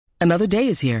Another day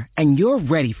is here, and you're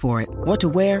ready for it. What to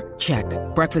wear? Check.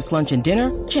 Breakfast, lunch, and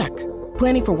dinner? Check.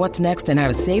 Planning for what's next and how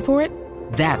to save for it?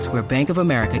 That's where Bank of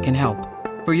America can help.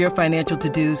 For your financial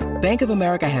to-dos, Bank of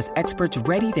America has experts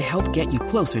ready to help get you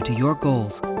closer to your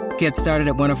goals. Get started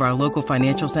at one of our local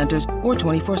financial centers or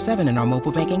 24/7 in our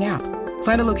mobile banking app.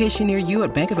 Find a location near you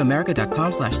at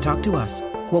bankofamerica.com/talktous.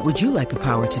 What would you like the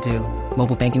power to do?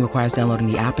 Mobile banking requires downloading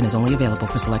the app and is only available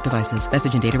for select devices.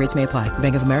 Message and data rates may apply.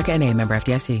 Bank of America N.A., member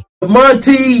FDIC.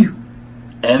 Monty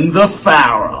and the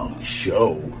Pharaoh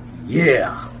Show.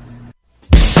 Yeah.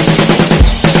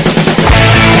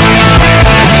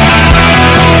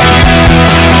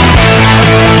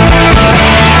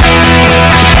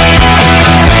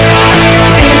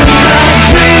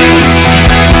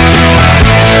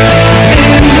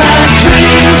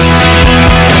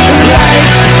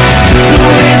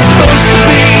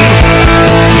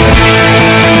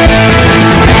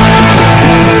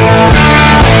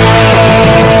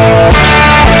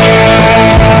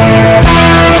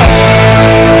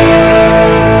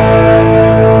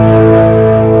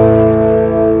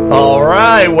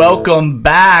 Welcome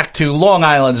back to Long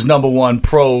Island's #1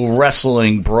 pro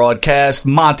wrestling broadcast.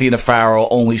 Monty and the Pharaoh,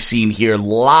 only seen here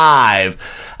live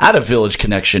out of Village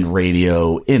Connection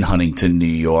Radio in Huntington, New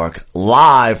York.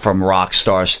 Live from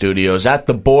Rockstar Studios. At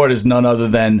the board is none other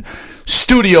than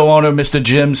studio owner, Mr.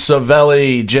 Jim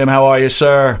Savelli. Jim, how are you,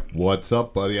 sir? What's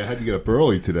up, buddy? I had to get up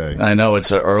early today. I know,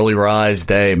 it's an early rise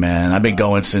day, man. I've been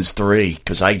going since 3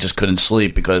 because I just couldn't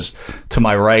sleep, because to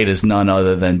my right is none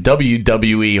other than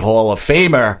WWE Hall of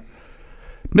Famer,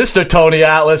 Mr. Tony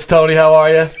Atlas. Tony, how are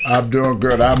you? I'm doing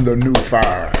good. I'm the new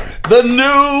Pharaoh. The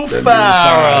new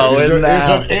Pharaoh.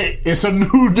 It's a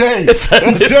new day. It's a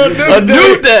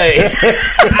new day.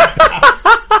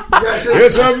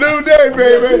 It's a new day,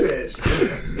 baby.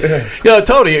 You know,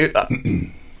 Tony,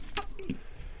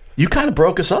 you kind of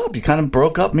broke us up. You kind of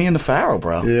broke up me and the Pharaoh,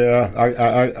 bro. Yeah,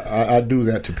 I do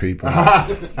that to people.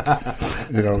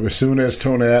 You know, as soon as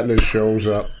Tony Atlas shows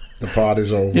up, the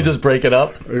party's over. You just break it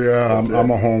up? Yeah,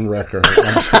 I'm a home wrecker.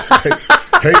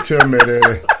 Hate to admit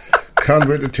it. Come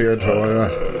with the territory.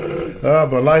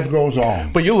 But life goes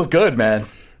on. But you look good, man.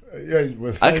 Yeah,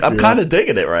 well, I'm kind of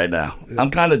digging it right now. I'm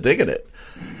kind of digging it.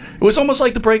 It was almost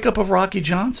like the breakup of Rocky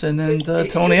Johnson and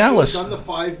Tony Atlas. On the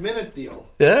 5-minute deal.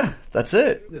 Yeah, that's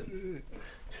it.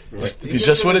 If you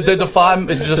just would have did the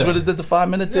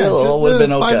 5-minute deal, it all would have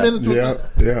been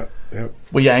okay. Yeah.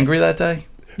 Were you angry that day?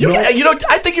 You know,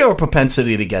 I think you have a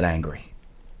propensity to get angry.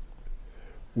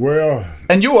 Well,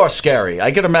 and you are scary.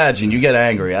 I can imagine you get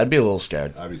angry. I'd be a little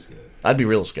scared. I'd be scared. I'd be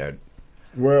real scared.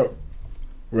 Well,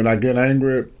 when I get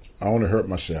angry, I only hurt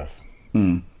myself.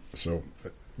 So,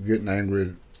 getting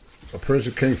angry, a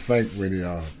person can't think when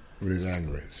he's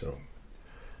angry. So,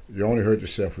 you only hurt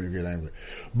yourself when you get angry.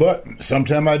 But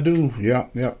sometimes I do. Yeah.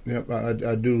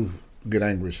 I do get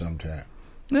angry sometimes.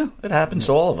 Yeah, it happens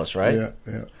to all of us, right?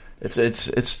 Yeah.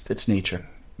 It's nature.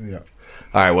 Yeah.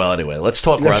 All right. Well, anyway, let's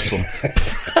talk wrestling.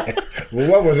 Well,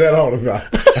 what was that all about?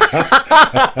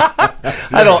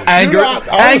 I don't anger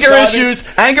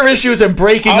issues, and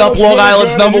breaking up Long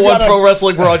Island's #1 pro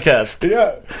wrestling broadcast.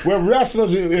 Yeah. Well,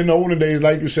 wrestlers in the olden days,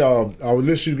 like you said, I was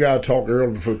listening to you guys talk earlier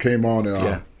before it came on.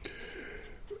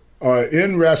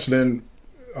 In wrestling,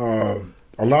 a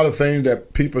lot of things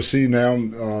that people see now,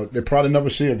 they probably never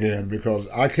see again, because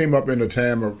I came up in the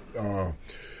time of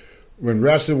when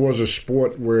wrestling was a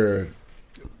sport where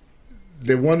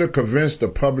they wanted to convince the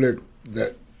public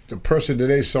that the person that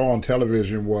they saw on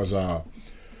television was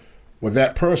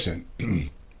that person.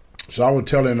 So I was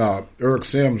telling Eric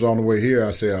Sims on the way here, I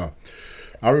said,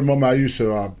 I remember I used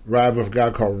to ride with a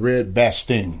guy called Red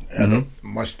Bastien, and a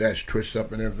mustache twist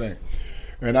up and everything.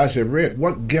 And I said, Red,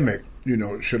 what gimmick,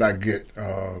 should I get?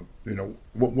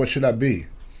 What should I be?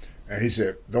 And he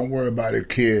said, don't worry about it,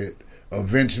 kid.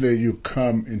 Eventually you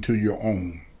come into your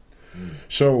own.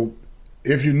 So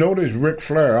if you notice Ric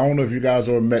Flair, I don't know if you guys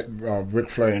ever met Ric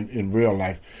Flair in real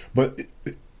life, but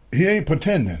he ain't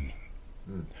pretending.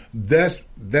 That's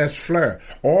Flair.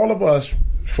 All of us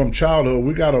from childhood,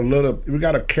 we got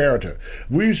a character.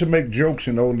 We used to make jokes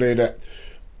in the old day that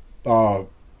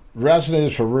wrestling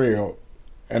is for real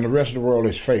and the rest of the world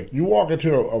is fake. You walk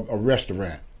into a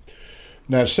restaurant.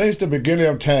 Now, since the beginning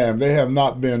of time, there have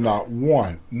not been not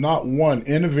one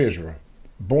individual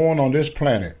born on this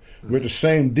planet with the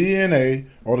same DNA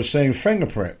or the same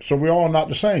fingerprint. So we're all not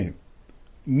the same.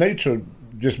 Nature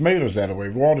just made us that way.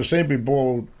 We're all the same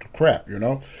people crap,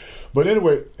 But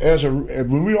anyway,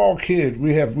 when we all kids,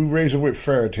 we raised up with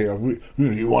fairy tales.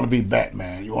 You want to be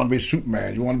Batman, you want to be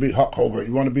Superman, you want to be Hulk Hogan,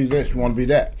 you want to be this, you want to be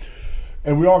that.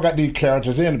 And we all got these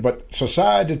characters in it, but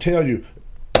society tell you,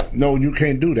 No, you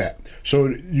can't do that.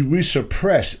 So we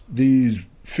suppress these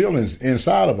feelings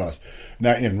inside of us.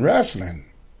 Now, in wrestling,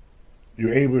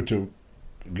 you're able to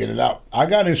get it out. I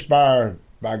got inspired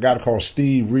by a guy called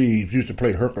Steve Reeves, used to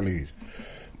play Hercules.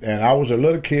 And I was a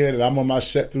little kid, and I'm on my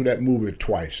set through that movie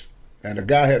twice. And the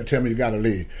guy had to tell me, you got to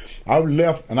leave. I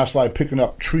left, and I started picking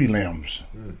up tree limbs.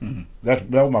 Mm-hmm. That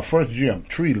was my first gym,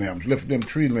 tree limbs. Lifting them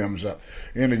tree limbs up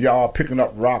in the yard, picking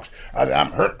up rocks.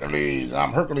 I'm Hercules.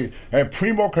 And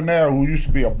Primo Canary, who used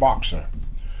to be a boxer,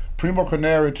 Primo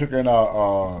Canary took in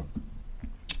was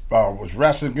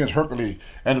wrestling against Hercules.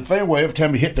 And the thing was, every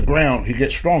time he hit the ground, he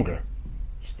gets stronger.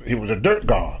 He was a dirt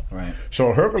god. Right.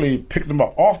 So Hercules picked him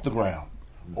up off the ground,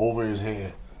 over his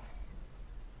head.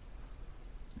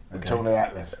 And Tony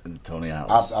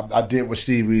Atlas. I did what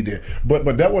Steve Reed did.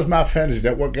 But that was my fantasy.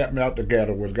 That what got me out the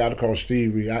ghetto was a guy called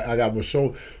Steve Reed. I was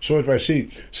so inspired. See,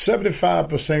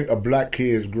 75% of black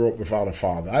kids grew up without a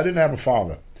father. I didn't have a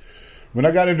father. When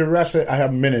I got into wrestling, I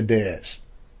have many dads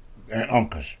and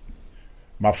uncles.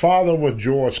 My father was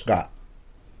George Scott,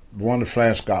 one of the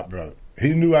Flan Scott brothers.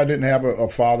 He knew I didn't have a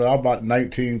father. I was about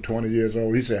 19, 20 years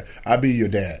old. He said, I'll be your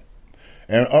dad.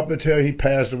 And up until he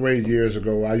passed away years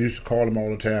ago, I used to call him all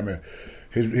the time. And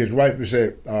his wife would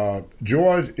say,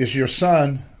 George, it's your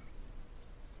son.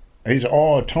 And he said,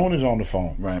 oh, Tony's on the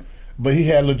phone. Right. But he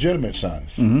had legitimate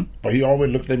sons. Mm-hmm. But he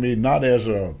always looked at me not as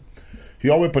he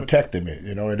always protected me,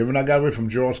 you know. And then when I got away from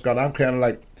George Scott, I'm kind of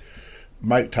like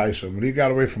Mike Tyson. When he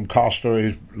got away from Costa,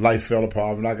 his life fell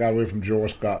apart. When I got away from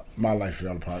George Scott, my life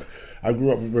fell apart. I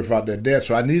grew up without their dad,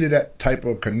 so I needed that type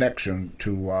of connection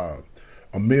to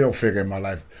a male figure in my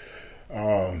life.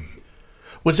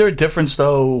 Was there a difference,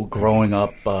 though, growing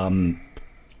up,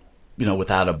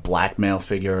 without a black male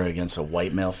figure against a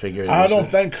white male figure? I don't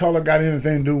think color got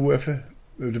anything to do with it,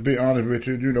 to be honest with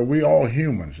you. You know, we all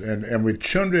humans, and with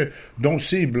children don't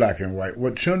see black and white.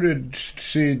 What children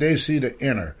see, they see the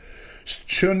inner.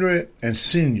 Children and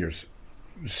seniors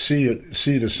see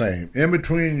the same. In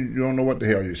between, you don't know what the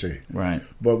hell you see. Right.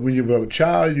 But when you're a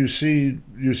child, you see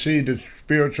the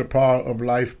spiritual part of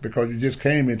life because you just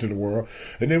came into the world.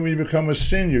 And then when you become a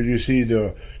senior, you see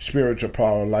the spiritual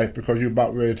part of life because you're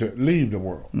about ready to leave the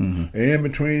world. Mm-hmm. And in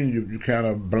between, you kind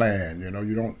of bland. You know,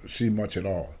 you don't see much at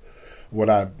all.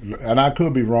 And I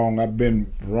could be wrong. I've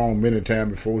been wrong many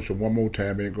times before, so one more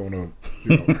time ain't gonna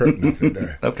hurt nothing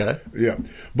there. Okay. Yeah,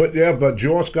 but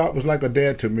George Scott was like a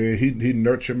dad to me. He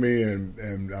nurtured me and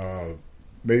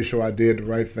made sure I did the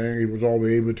right thing. He was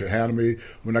always able to handle me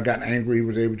when I got angry. He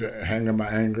was able to handle my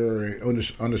anger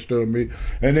and understood me.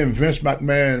 And then Vince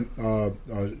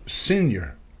McMahon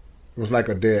Senior was like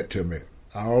a dad to me.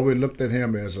 I always looked at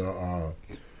him as a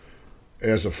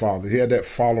father. He had that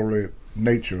fatherly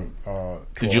nature.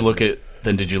 Did you look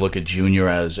at Junior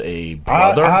as a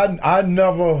brother? I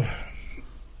never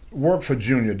worked for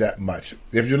Junior that much.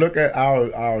 If you look at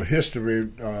our history,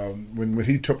 when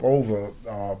he took over,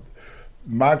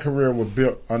 my career was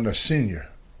built under Senior,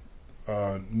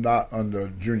 not under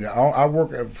Junior. I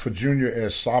worked for Junior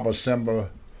as Saba Simba,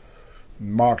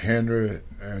 Mark Henry,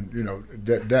 and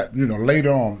that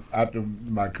later on after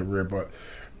my career, but.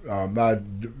 But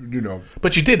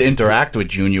you did interact with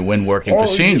Junior when working for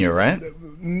Senior, right?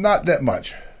 Not that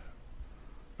much.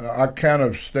 I kind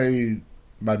of stayed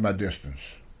by my distance.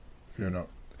 In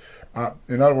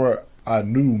other words, I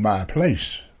knew my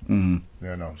place.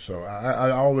 Mm-hmm. So I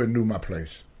always knew my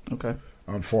place. Okay.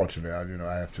 Unfortunately,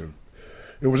 I have to.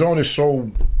 It was only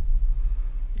so.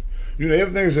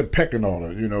 Everything is a pecking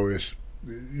order. It's.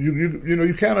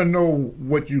 You kind of know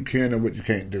what you can and what you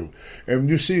can't do, and when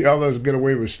you see others get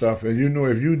away with stuff, and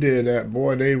if you did that,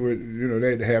 boy, they would,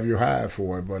 they'd have you hired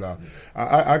for it. But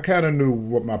I kind of knew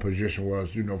what my position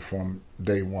was, from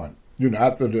day one.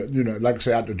 After like I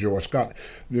say, after George Scott,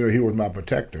 he was my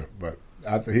protector, but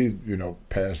after he,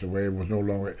 passed away, it was no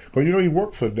longer because he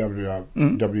worked for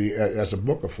WWE as a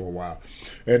booker for a while,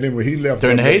 and then when he left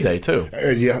during the heyday too.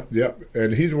 Yeah,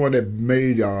 and he's the one that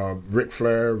made Ric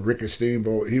Flair, Ricky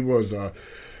Steamboat. He was,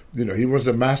 he was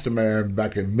the mastermind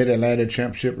back in Mid Atlantic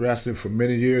Championship Wrestling for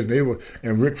many years.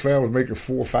 And Ric Flair was making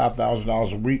 $4,000 or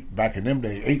 $5,000 a week back in them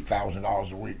days,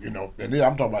 $8,000 a week. And then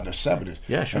I'm talking about the '70s.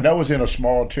 Yeah, sure. And that was in a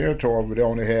small territory where they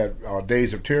only had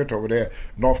days of territory. They had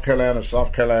North Carolina,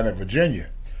 South Carolina, and Virginia.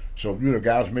 So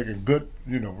guys making good,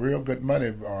 real good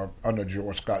money under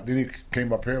George Scott. Then he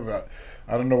came up here, but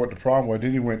I don't know what the problem was.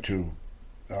 Then he went to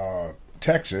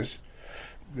Texas.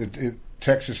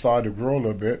 Texas started to grow a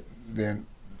little bit. Then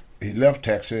he left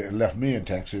Texas and left me in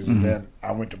Texas, and then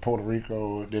I went to Puerto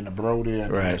Rico, then to Brody.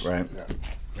 And right. Yeah.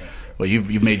 Well,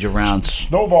 you've made your rounds.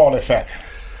 Snowball effect.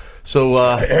 So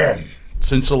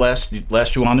since the last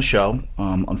you on the show,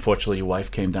 unfortunately your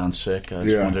wife came down sick. I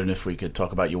was wondering if we could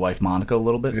talk about your wife Monica a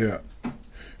little bit. Yeah.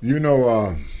 You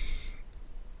know,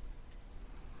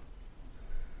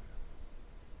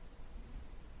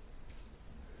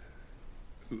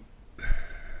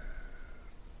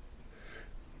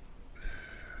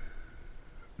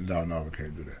 no, we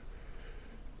can't do that.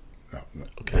 No.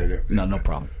 Okay. No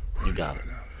problem. You got it.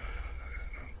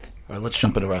 All right, let's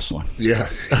jump into wrestling. Yeah.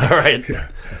 All right. Yeah.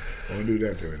 Don't do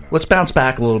that to me now. Let's bounce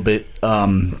back a little bit.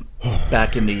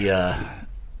 Back in the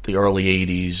early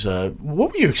 80s,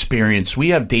 what were your experience? We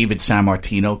have David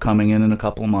Sammartino coming in a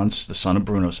couple of months, the son of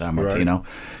Bruno Sammartino.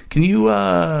 Right. Can you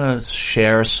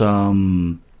share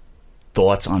some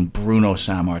thoughts on Bruno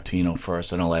Sammartino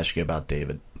first, and I'll ask you about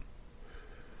David.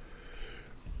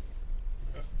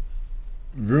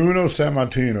 Bruno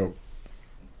Sammartino,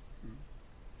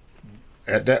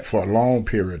 at that for a long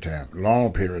period of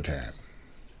time,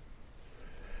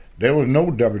 there was no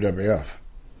WWF.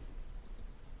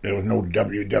 There was no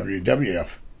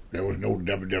WWF. There was no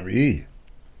WWE.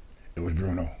 It was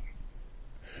Bruno.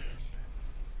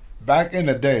 Back in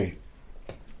the day,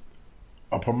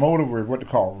 a promoter would what they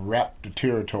call wrap the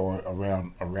territory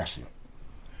around a wrestler.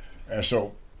 And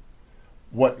so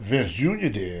what Vince Jr.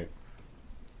 did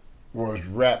was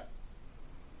wrap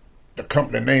the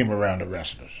company name around the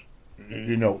wrestlers.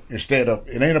 You know, instead of,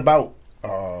 it ain't about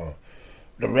the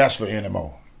wrestler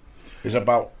anymore. It's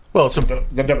about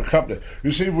the company.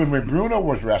 You see, when Bruno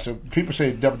was wrestling, people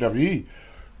say WWE.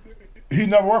 He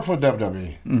never worked for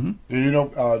WWE. Mm-hmm. You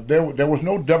know, there was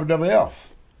no WWF.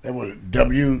 There was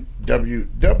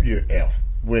WWF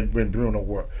when Bruno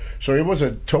worked. So it was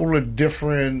a totally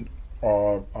different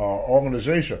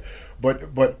organization.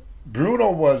 But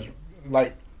Bruno was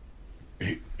like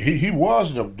he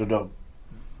was the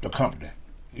company.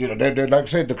 You know, they like I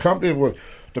said, the company was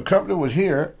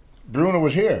here. Bruno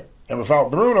was here. And without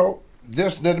Bruno,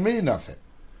 this didn't mean nothing,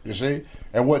 you see.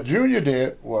 And what Junior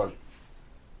did was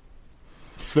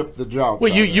flip the job.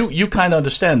 Well, you kind of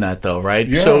understand that, though, right?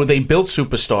 Yeah. So they built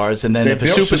superstars, and then if a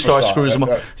superstar screws them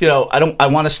up, you know, I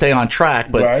want to stay on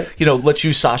track, but you know, let's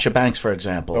use Sasha Banks for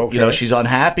example. Okay. You know, she's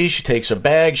unhappy, she takes her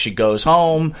bag, she goes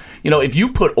home. You know, if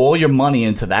you put all your money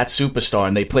into that superstar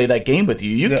and they play that game with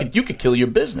you, you could kill your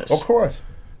business. Of course,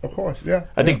 yeah.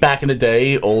 I think back in the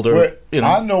day, older, you know,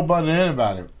 I know better than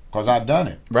anybody. Because I've done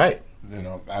it. Right. You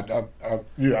know, I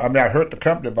hurt the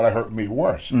company, but I hurt me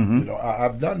worse. Mm-hmm. You know,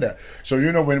 I've done that. So,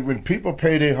 you know, when people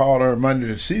pay their hard-earned money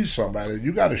to see somebody,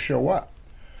 you got to show up.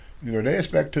 You know, they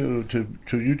expect you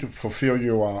to fulfill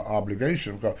your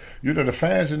obligation. Because, you know, the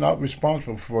fans are not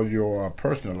responsible for your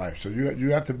personal life. So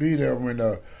you have to be there when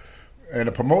and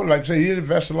the promoter, like I say, he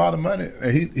invests a lot of money.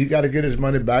 And he got to get his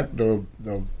money back. The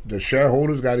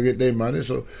shareholders got to get their money.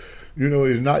 So, you know,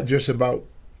 it's not just about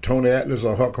Tony Atlas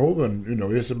or Hulk Hogan, you know,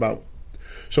 it's about.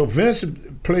 So Vince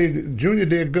played. Junior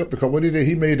did good because what he did,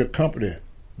 he made the company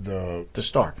the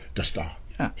star. The star.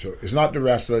 Yeah. So it's not the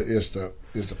wrestler, it's the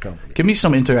company. Give me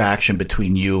some interaction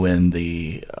between you and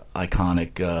the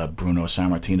iconic Bruno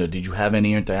Sammartino. Did you have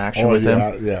any interaction with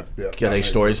him? Yeah. Got any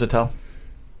stories to tell?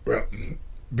 Well,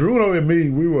 Bruno and me,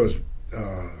 we was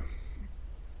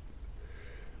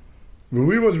when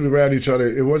we was around each other.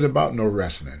 It wasn't about no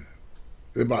wrestling.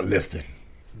 It was about lifting.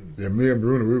 Yeah, me and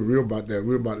Bruno, we were about that. We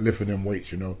were about lifting them weights,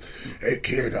 you know. Hey,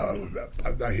 kid,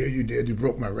 I hear you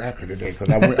broke my record today because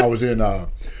I was in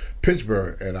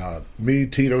Pittsburgh and me,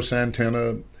 Tito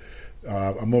Santana,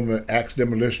 I remember Axe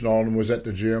Demolition, all of them was at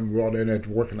the gym. We were all in there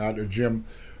working out at the gym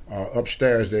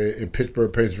upstairs there in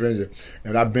Pittsburgh, Pennsylvania,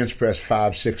 and I bench pressed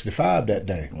 565 that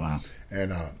day. Wow.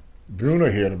 And Bruno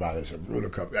heard about it. So Bruno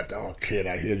come back, oh kid,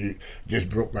 I hear you just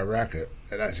broke my record.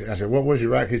 And I said, what was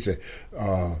your record? He said,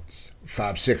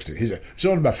 560. He said, it's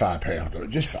only about 5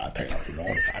 pounds, just 5 pounds, you know,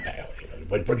 only 5 pounds. You know,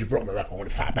 but you broke my record, only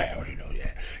 5 pounds, you know,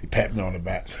 yeah. He patted me on the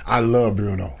back. I love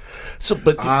Bruno.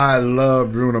 I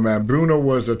love Bruno, man. Bruno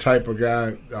was the type of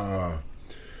guy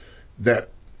that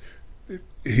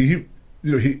he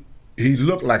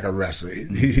looked like a wrestler.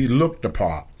 He looked the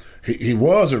part. He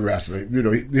was a wrestler. You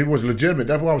know, he was legitimate.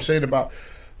 That's what I was saying about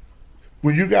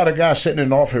when you got a guy sitting in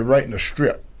the office writing a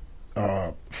strip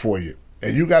for you,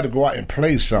 and you got to go out and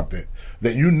play something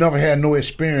that you never had no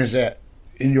experience at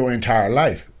in your entire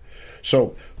life.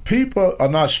 So people are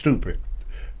not stupid.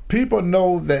 People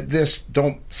know that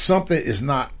something is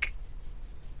not,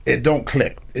 it don't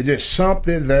click. It's just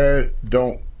something there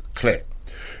don't click.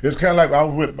 It's kind of like I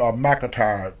was with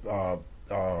McIntyre.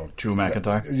 Drew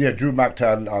McIntyre? Yeah, Drew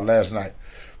McIntyre last night.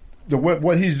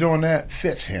 What he's doing that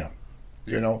fits him.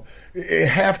 You know,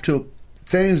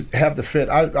 things have to fit.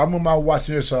 I remember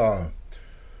watching this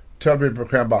television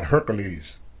program about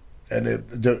Hercules, and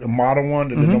the modern one,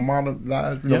 the modern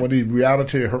lives, you know, when the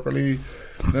reality of Hercules.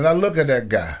 Then I look at that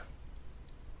guy,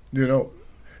 you know,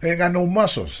 he ain't got no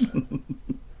muscles.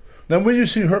 Now, when you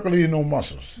see Hercules, no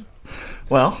muscles.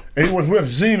 Well, he was with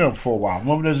Xena for a while.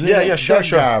 Remember the Xena? Yeah, sure.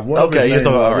 Guy, Okay, you're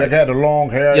talking about, right. That had the long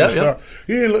hair and stuff.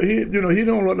 Yeah. He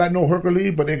don't look like no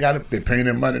Hercules, but they paying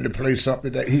him money to play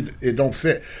something that it don't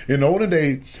fit. In the older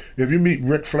days, if you meet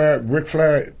Ric Flair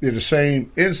is the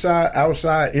same inside,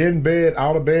 outside, in bed,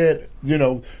 out of bed. You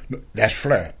know, that's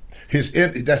Flair.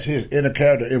 That's his inner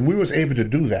character, and we was able to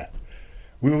do that.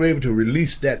 We were able to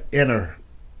release that inner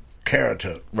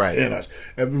character in us.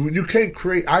 And you can't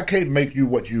create. I can't make you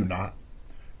what you not.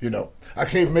 You know, I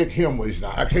can't make him what he's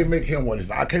not. I can't make him what he's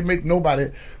not. I can't make nobody.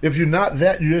 If you're not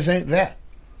that, you just ain't that.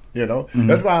 You know,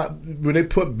 that's why when they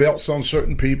put belts on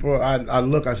certain people, I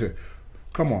look. I say,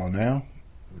 "Come on now."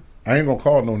 I ain't gonna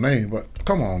call no name, but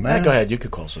come on now. Go ahead. You could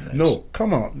call some names. No,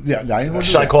 come on. Yeah, I ain't gonna.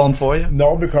 Should I call him for you?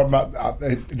 No, because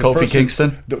Kofi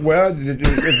Kingston. Well,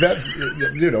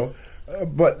 that you know,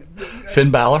 but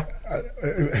Finn Balor.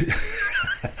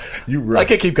 You rough. I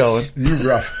can keep going. You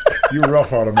rough. You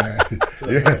rough on him, man.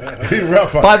 You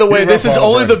rough on. By the way, this is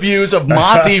only the views of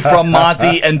Monty from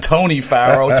Monty and Tony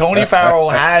Farrow. Tony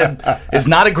Farrow is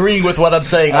not agreeing with what I'm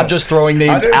saying. I'm just throwing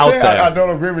names out there. I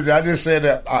don't agree with you. I just said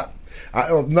that.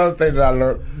 Another thing that I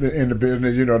learned in the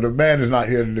business, you know, the man is not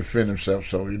here to defend himself,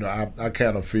 so you know, I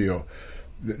kind of feel,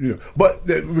 you know. But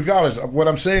regardless, what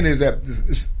I'm saying is that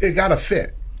it got to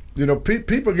fit. You know,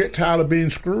 people get tired of being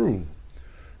screwed.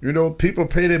 You know, people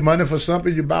pay their money for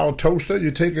something. You buy a toaster,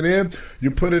 you take it in, you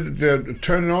put it,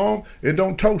 turn it on, it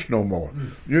don't toast no more.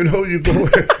 You know, you go,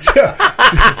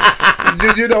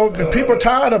 you know, people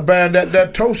tired of buying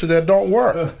that toaster that don't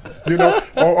work. You know,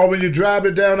 or when you drive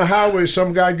it down the highway,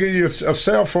 some guy give you a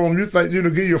cell phone, you think, you know,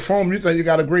 give you a phone, you think you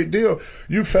got a great deal.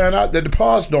 You find out that the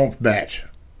parts don't match.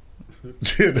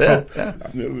 You know,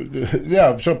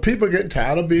 yeah. So people get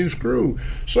tired of being screwed.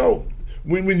 So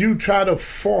when you try to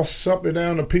force something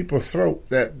down the people's throat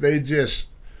that they just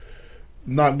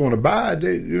not going to buy,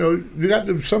 you know, you got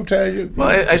to sometimes. Well,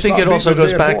 I think it also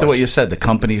goes back to what you said. The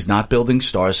company's not building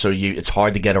stars, so it's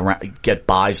hard to get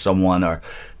by someone or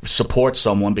support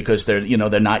someone because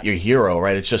they're not your hero,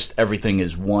 right? It's just everything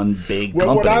is one big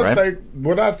company, right?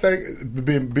 What I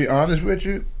think, be honest with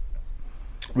you,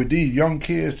 with these young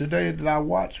kids today that I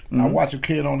watch, I watch a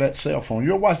kid on that cell phone.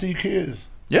 You ever watch these kids?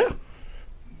 Yeah.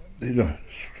 You know,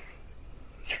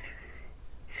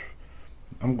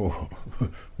 I'm going,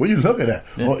 what are you looking at?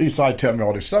 Yeah. Well, he started telling me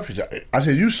all this stuff. I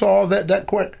said, you saw that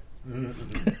quick?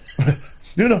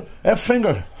 You know, that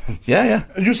finger. Yeah.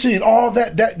 You seen all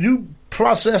that you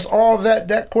process all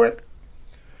that quick?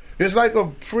 It's like a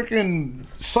freaking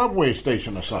subway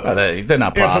station or something. They're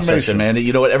not processing, man.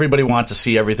 You know what? Everybody wants to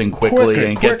see everything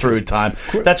quickly get through time.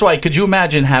 That's why, could you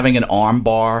imagine having an arm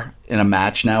bar in a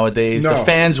match nowadays? No, the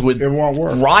fans would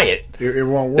riot. It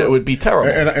won't work. It would be terrible.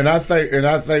 And I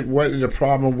think what the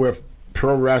problem with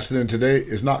pro wrestling today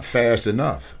is not fast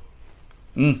enough.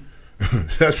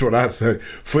 That's what I think.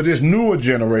 For this newer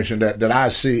generation that I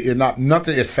see,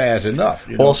 nothing is fast enough.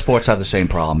 You know? All sports have the same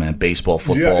problem, man. Baseball,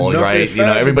 football, right? You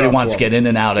know, everybody wants to get in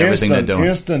and out of everything they're doing.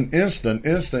 Instant. Everything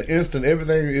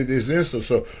is instant.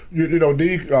 So you know,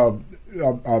 these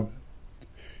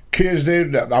kids.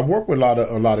 I work with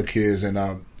a lot of kids,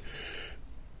 and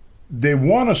they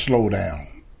want to slow down.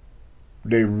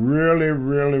 They really,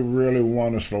 really, really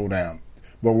want to slow down.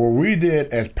 But what we did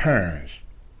as parents.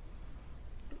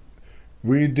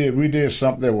 We did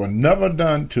something that was never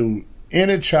done to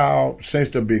any child since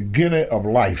the beginning of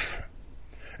life,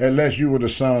 unless you were the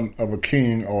son of a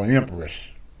king or an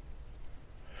empress.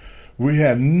 We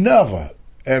had never,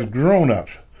 as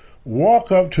grown-ups,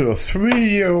 walk up to a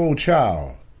 3-year-old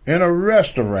child in a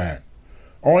restaurant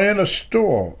or in a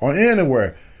store or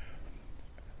anywhere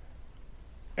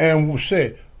and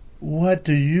say, "What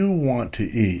do you want to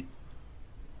eat?"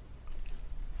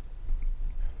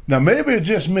 Now, maybe it's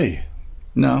just me.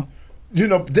 No. You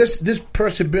know, this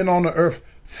person been on the earth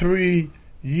 3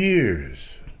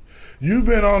 years. You've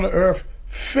been on the earth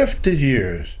 50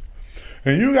 years.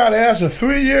 And you got to ask a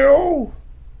 3-year-old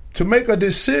to make a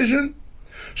decision?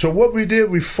 So what we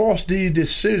did, we forced the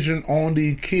decision on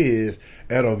these kids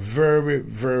at a very,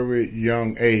 very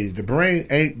young age. The brain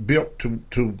ain't built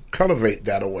to cultivate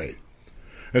that away.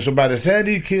 And so by the time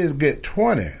these kids get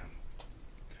 20,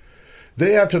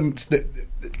 they have to, they're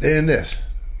in this.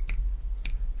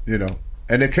 You know,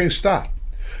 and they can't stop.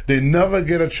 They never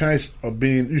get a chance of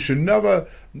being. You should never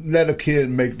let a kid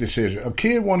make decisions. A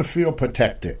kid want to feel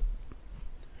protected.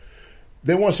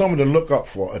 They want someone to look up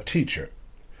for, a teacher.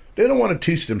 They don't want to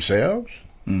teach themselves.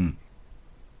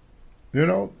 You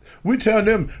know, we tell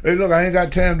them, hey, look, I ain't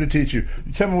got time to teach you.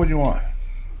 Tell me what you want.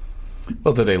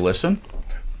 Well, do they listen?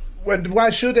 Well, why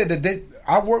should they?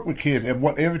 I work with kids, and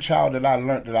every child that I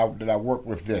learned that I work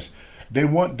with they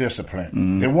want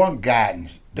discipline. They want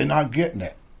guidance. They're not getting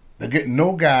it. They're getting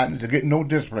no guidance. They're getting no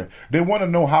discipline. They want to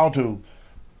know how to.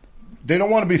 They don't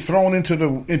want to be thrown into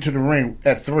the ring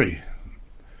at 3.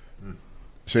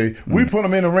 See, we put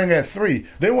them in the ring at 3.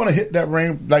 They want to hit that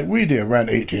ring like we did around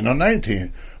 18 or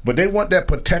 19. But they want that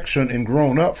protection and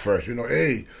grown up first. You know,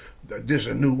 hey, this is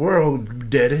a new world,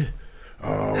 Daddy.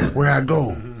 Where I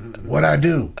go, what I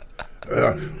do.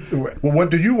 Well, what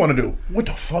do you want to do? What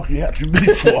the fuck you asking me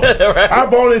for? Right.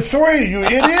 I'm only 3, you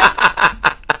idiot.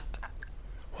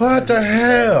 What the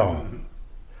hell?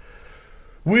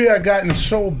 We have gotten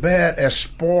so bad at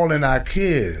spoiling our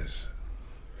kids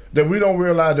that we don't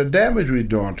realize the damage we're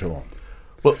doing to them.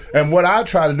 Well, and what I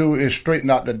try to do is straighten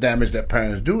out the damage that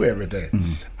parents do every day.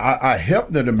 I help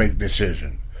them to make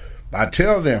decisions. I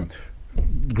tell them,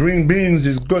 green beans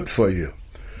is good for you.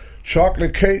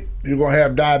 Chocolate cake, you're going to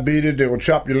have diabetes. They're going to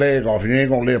chop your leg off and you ain't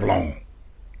going to live long.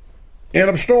 End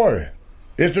of story.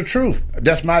 It's the truth.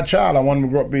 That's my child. I want him to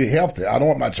grow up be healthy. I don't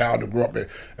want my child to grow up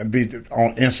and be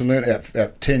on insulin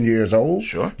at 10 years old.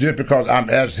 Sure. Just because I'm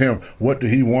asking him, what do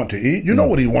he want to eat? You know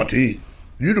what he want to eat.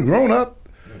 You the grown up.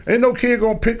 Ain't no kid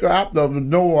going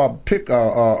to pick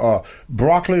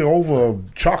broccoli over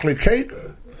chocolate cake.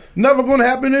 Never going to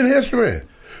happen in history.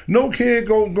 No kid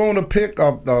going to pick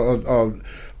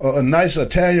a nice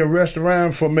Italian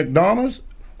restaurant for McDonald's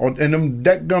and them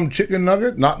that chicken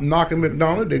nuggets. Not knocking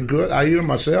McDonald's, they're good. I eat them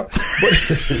myself.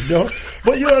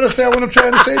 But you understand what I'm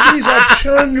trying to say? These are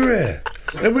children.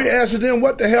 And we ask them,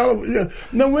 what the hell?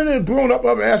 No, when they're grown up,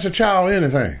 ask a child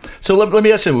anything. So let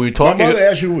me ask you, we talking. My mother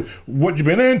asked you, what you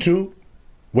been into?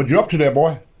 What you up to there,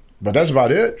 boy? But that's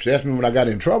about it. She asked me when I got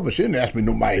in trouble. She didn't ask me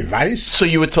my advice. So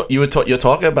you're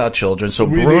talking about children. So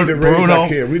we need to raise our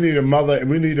kid. We need a mother.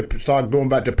 We need to start going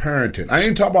back to parenting. I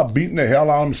ain't talking about beating the hell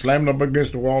out of them, slamming them up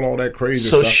against the wall, all that crazy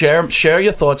stuff. So share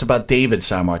your thoughts about David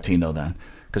Sammartino then,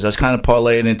 because I was kind of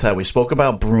parlaying into that. We spoke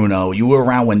about Bruno. You were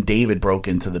around when David broke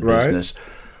into the business. Right.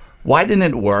 Why didn't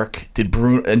it work? Did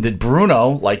Bruno,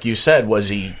 like you said, was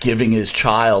he giving his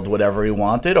child whatever he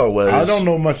wanted, or was? I don't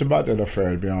know much about that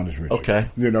affair, to be honest with you. Okay.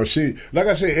 You know, see, like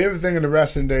I said, everything in the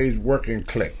wrestling days work in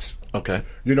cliques. Okay.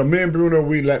 You know, me and Bruno,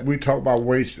 we talk about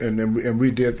weights, and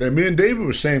we did things. Me and David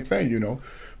was the same thing, you know,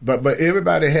 but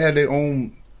everybody had their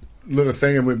own little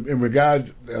thing in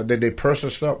regards that they personal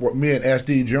stuff. What me and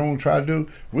SD Jones tried to do,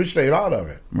 we stayed out of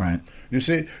it. Right. You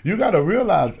see, you got to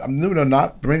realize, I'm new to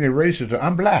not bringing racism.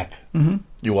 I'm black. Mm-hmm.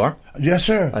 You are? Yes,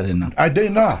 sir. I didn't know. I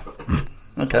did not.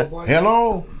 Okay.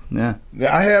 Hello. Yeah.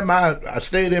 I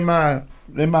stayed in my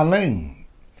lane.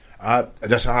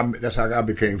 That's how I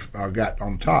became. I got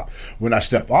on top. When I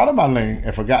stepped out of my lane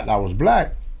and forgot I was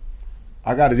black,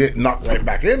 I got to get knocked right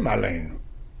back in my lane.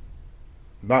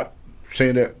 Not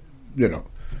saying that, you know,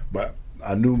 but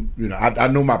I knew, you know, I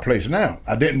know my place now.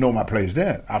 I didn't know my place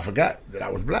then. I forgot that I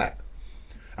was black.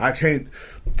 I can't.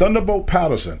 Thunderbolt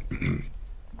Patterson.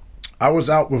 I was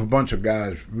out with a bunch of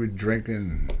guys. We were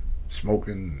drinking,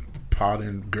 smoking,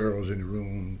 potting, girls in the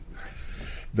room.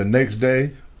 The next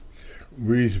day,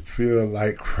 we feel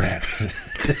like crap.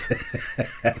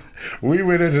 We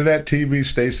went into that TV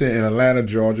station in Atlanta,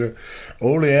 Georgia.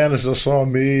 Ole Anderson saw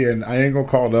me, and I ain't gonna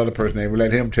call the other person's name. We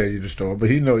let him tell you the story, but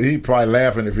he probably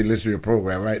laughing if he listens to your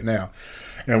program right now.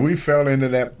 And we fell into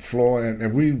that floor,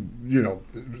 and we, you know,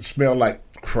 smelled like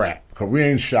crap because we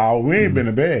ain't showered, we ain't been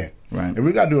to bed, right? And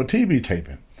we got to do a TV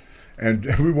taping. And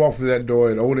we walked through that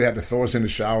door, and Ole had to throw us in the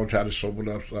shower, try to sober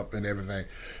us up and everything.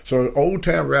 So an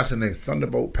old-time wrestler named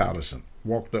Thunderbolt Patterson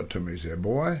walked up to me and said,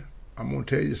 boy, I'm going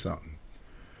to tell you something.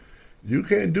 You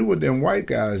can't do what them white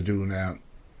guys do now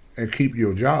and keep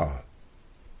your job.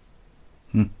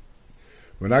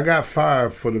 When I got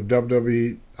fired for the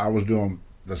WWE, I was doing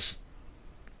the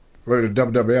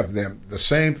WWF then, the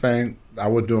same thing. I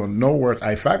was doing no work.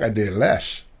 In fact, I did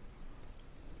less.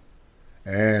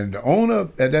 And the owner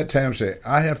at that time said,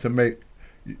 I have to make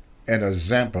an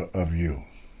example of you,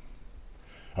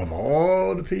 of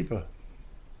all the people.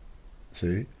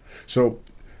 See? So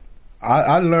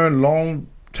I learned long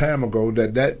time ago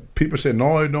that people say,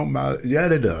 no, it don't matter. Yeah,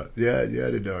 they do. Yeah,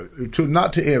 they do.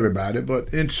 Not to everybody,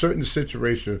 but in certain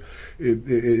situations, it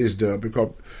is done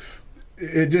because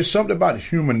it's just something about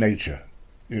human nature.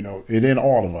 You know, it in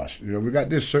all of us. You know, we got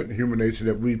this certain human nature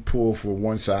that we pull for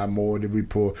one side more than we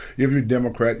pull. If you're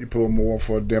Democrat, you pull more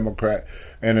for a Democrat,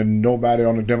 and then nobody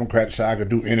on the Democrat side could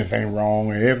do anything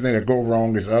wrong, and everything that go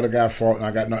wrong is the other guy's fault, and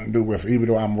I got nothing to do with it, even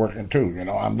though I'm working too. You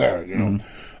know, I'm there. You know,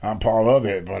 I'm part of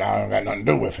it, but I don't got nothing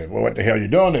to do with it. Well, what the hell you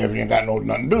doing there if you ain't got nothing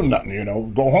to do nothing, you know?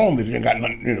 Go home if you ain't got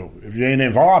nothing, you know. If you ain't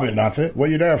involved in nothing, what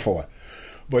you there for?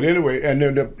 But anyway, and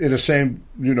then it's the same,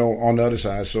 you know, on the other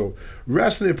side. So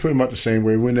wrestling is pretty much the same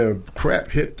way. When the crap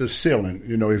hit the ceiling,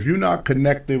 you know, if you're not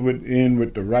connected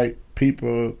with the right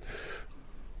people,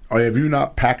 or if you're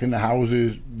not packing the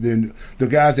houses, then the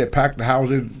guys that pack the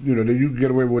houses, you know, you can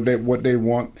get away with what they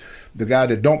want. The guy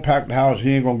that don't pack the house,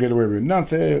 he ain't gonna get away with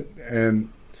nothing, and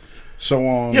so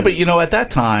on. Yeah, but you know, at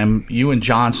that time, you and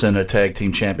Johnson are tag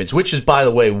team champions, which is, by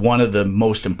the way, one of the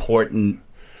most important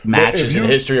matches in the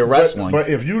history of wrestling. But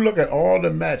if you look at all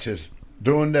the matches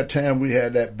during that time we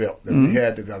had that belt that we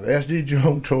had together, SD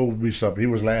Joe told me something. He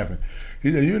was laughing.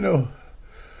 He said, you know,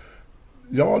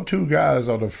 y'all two guys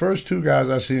are the first two guys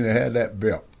I seen that had that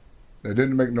belt. They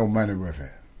didn't make no money with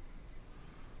it.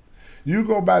 You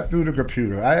go back through the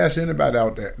computer. I asked anybody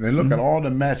out there, and look at all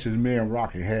the matches me and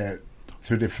Rocky had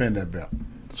to defend that belt.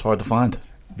 It's hard to find.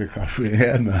 Because we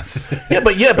had nothing. Yeah,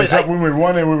 but except when we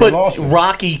won it, we were lost.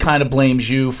 Rocky kind of blames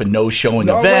you for no-showing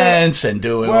events and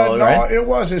doing all that, right? It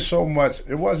wasn't so much.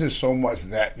 It wasn't so much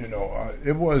that, you know.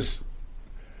 It was.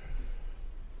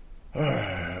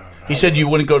 He said you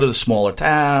wouldn't go to the smaller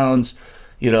towns,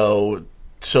 you know.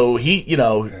 So he, you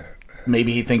know,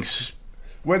 maybe he thinks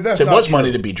there was true.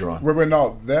 money to be drawn. Well,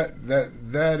 no,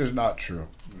 that is not true.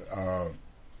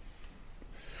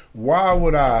 Why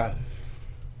would I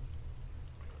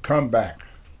come back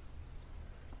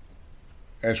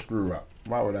and screw up?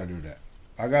 Why would I do that?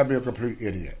 I gotta be a complete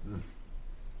idiot.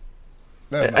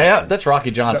 That's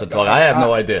Rocky Johnson talking. I have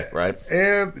no idea, right?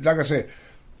 And like I said,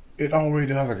 it's always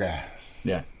the other guy.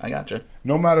 Yeah, I got you.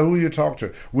 No matter who you talk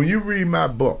to, when you read my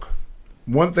book,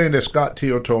 one thing that Scott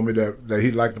Teal told me that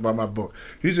he liked about my book,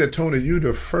 he said, Tony, you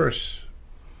the first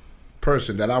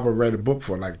person that I would write a book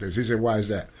for like this. He said, why is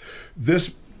that?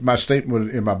 My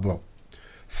statement in my book.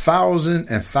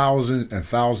 Thousands and thousands and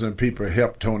thousands of people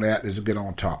helped Tony Atlas to get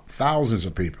on top. Thousands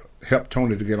of people helped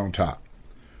Tony to get on top.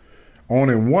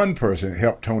 Only one person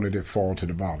helped Tony to fall to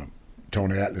the bottom,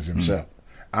 Tony Atlas himself.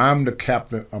 I'm the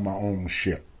captain of my own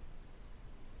ship.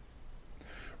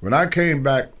 When I came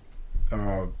back,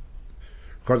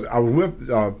 because I was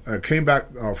I came back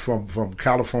from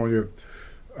California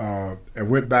and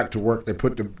went back to work. They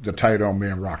put the title on me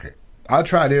and Rocky. I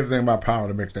tried everything in my power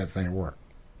to make that thing work.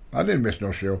 I didn't miss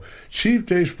no show. Chief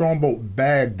Jay Strongbow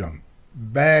bagged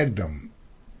them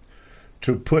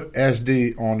to put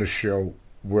SD on the show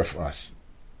with us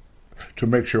to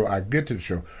make sure I get to the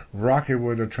show. Rocky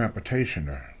was a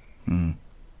transportationer.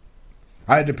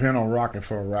 I depend on Rocky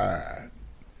for a ride.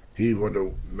 He was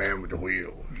the man with the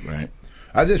wheels. Right.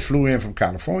 I just flew in from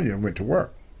California and went to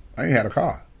work. I ain't had a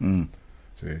car.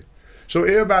 See? So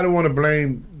everybody want to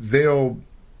blame their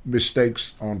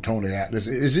mistakes on Tony Atlas.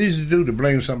 It's easy to do to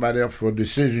blame somebody else for a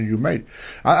decision you make.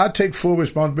 I take full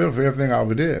responsibility for everything I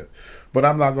ever did, but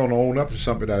I'm not going to own up to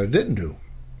something that I didn't do.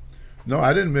 No,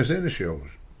 I didn't miss any shows.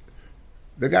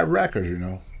 They got records, you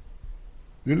know.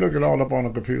 You look it all up on the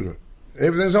computer.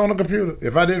 Everything's on the computer.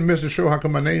 If I didn't miss the show, how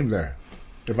come my name there?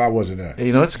 If I wasn't there.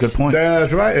 You know, that's a good point.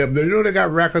 That's right. You know they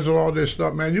got records of all this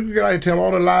stuff, man. You can get out here and tell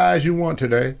all the lies you want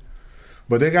today.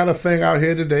 But they got a thing out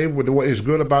here today with what is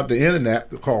good about the internet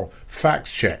called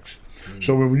fact checks.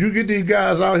 So when you get these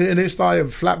guys out here and they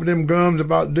start flapping them gums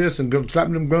about this and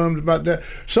flapping them gums about that,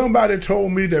 somebody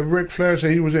told me that Ric Flair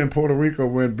said he was in Puerto Rico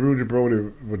when Bruiser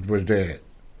Brody was dead.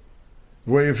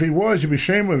 Well, if he was, he'd be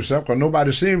ashamed of himself because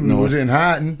nobody seen him. He was in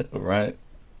hiding. Right.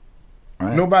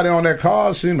 Nobody on that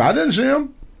car seen him. I didn't see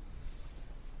him.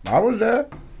 I was there.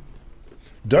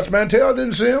 Dutch Mantell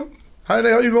didn't see him. How the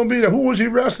hell you going to be there? Who was he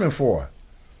wrestling for?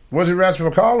 Was he wrestling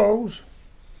for Carlos?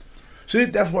 See,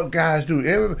 that's what guys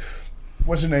do.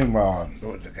 What's his name? What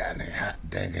was the guy name?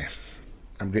 Dang it.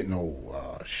 I'm getting old.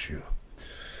 Shoot.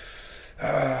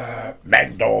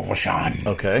 Mad Dog Vachon.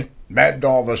 Okay. Mad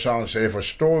Dog Vachon said, if a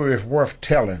story is worth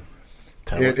telling,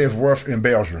 it's worth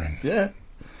embellishing. Yeah.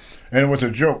 And it was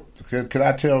a joke. Could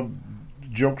I tell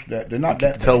jokes that they're not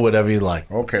that Tell bad? whatever you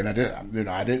like. Okay, now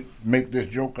I didn't make this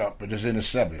joke up, but it's in the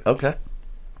subject. Okay.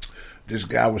 This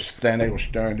guy was standing there, was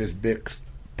stirring this big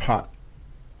pot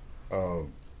of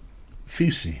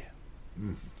feces.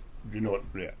 You know what?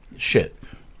 Yeah. Shit.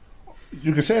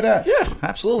 You can say that? Yeah,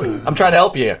 absolutely. I'm trying to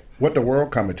help you here. What the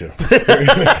world coming to?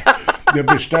 They'll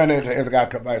be standing there, and the guy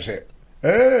come by and say,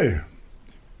 hey,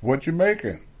 what you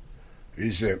making?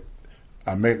 He said,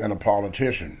 I'm making a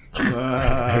politician.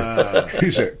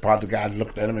 He said, part of the guy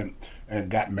looked at him and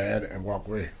got mad and walked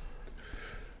away.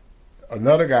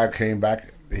 Another guy came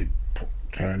back, he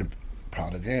turned the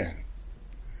pot again.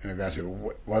 And the guy said,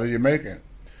 what are you making?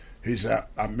 He said,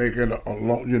 I'm making a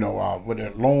loan, with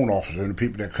that loan officer and the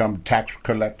people that come, tax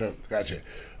collector. I said,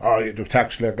 the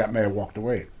tax collector got mad and walked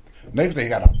away. Next day, he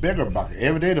got a bigger bucket.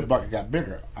 Every day, the bucket got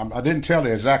bigger. I didn't tell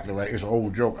it exactly right. It's an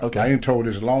old joke. Okay. I ain't told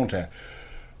this a long time.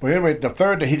 But anyway, the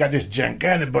third day, he got this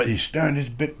gigantic bucket. He's stirring this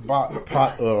big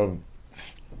pot of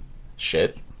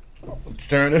shit.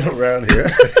 Stirring it around here.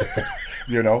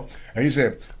 And he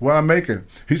said, what I'm making.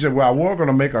 He said, well, I was going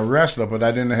to make a wrestler, but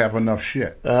I didn't have enough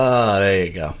shit. Oh, there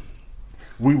you go.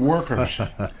 We workers.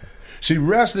 See,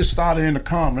 wrestling started in the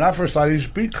con. When I first started, he used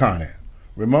to speak Connie.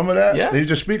 Remember that? Yeah. He used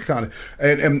to speak Connie.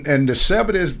 And the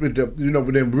 70s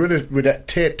with that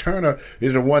Ted Turner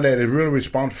is the one that is really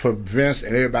responsible for Vince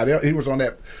and everybody else. He was on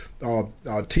that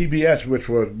TBS, which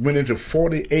went into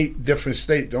 48 different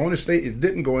states. The only state it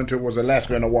didn't go into was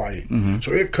Alaska and Hawaii. Mm-hmm.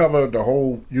 So it covered the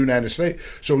whole United States.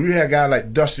 So you had guys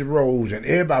like Dusty Rhodes, and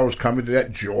everybody was coming to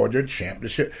that Georgia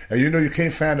championship. And you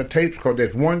can't find the tapes because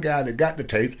there's one guy that got the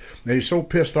tapes, and he's so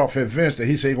pissed off at Vince that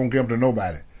he said he's going to give them to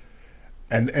nobody.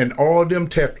 And all them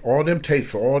tapes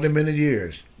for all them many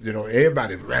years,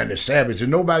 everybody ran the Savage, and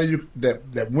nobody that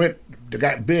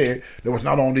got big that was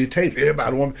not on these tapes.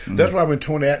 Everybody wanted. Mm-hmm. That's why when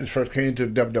Tony Atlas first came to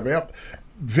WWF,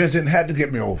 Vince didn't have to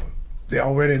get me over. They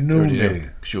already knew me.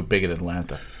 Because you were big in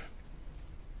Atlanta.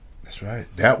 That's right.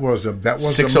 That was the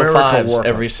 605s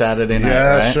every Saturday night.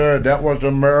 Yes, right? sir. That was the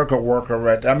America worker,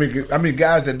 right? I mean,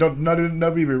 guys that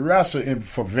never even wrestle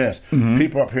for Vince. Mm-hmm.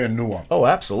 People up here knew him. Oh,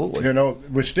 absolutely.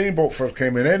 When Steamboat first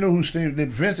came in, they knew who Steamboat.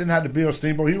 Vince didn't have to build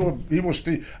Steamboat. He was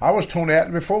Steve. I was Tony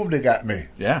Atlas before they got me.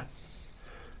 Yeah,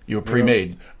 you were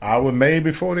pre-made. I was made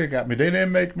before they got me. They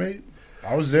didn't make me.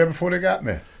 I was there before they got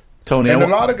me. Tony, and a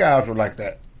lot of guys were like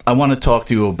that. I want to talk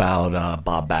to you about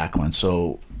Bob Backlund.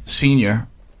 So, Senior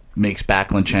makes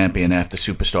Backlund champion after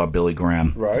superstar Billy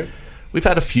Graham. Right. We've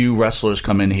had a few wrestlers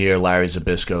come in here, Larry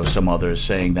Zbyszko, some others,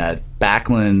 saying that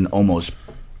Backlund almost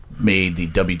made the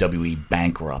WWE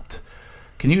bankrupt.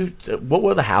 What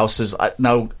were the houses?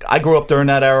 Now, I grew up during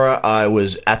that era. I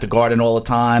was at the Garden all the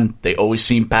time. They always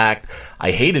seemed packed.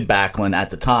 I hated Backlund at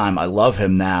the time. I love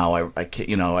him now.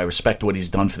 I respect what he's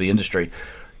done for the industry.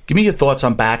 Give me your thoughts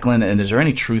on Backlund, and is there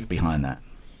any truth behind that?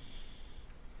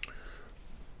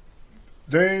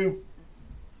 They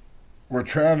were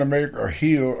trying to make a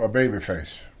heel a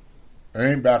babyface. It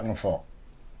ain't Backlund's fault.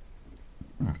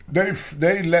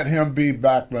 They let him be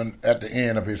Backlund at the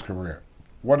end of his career.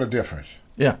 What a difference.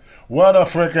 Yeah. What a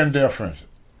freaking difference.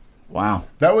 Wow.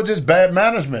 That was just bad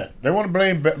management. They want to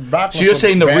blame Backlund. So you're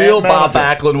saying the real Bob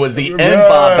Backlund was the end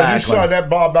Bob Backlund. You saw that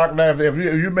Bob Backlund. If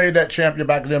you made that champion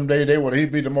back in them days,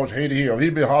 he'd be the most hated heel.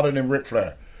 He'd be harder than Ric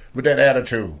Flair with that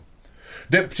attitude.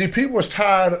 See, people was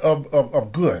tired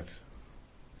of good.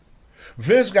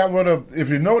 Vince got rid of, if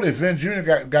you notice, Vince Jr.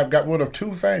 got rid of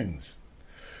two things.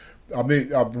 I mean,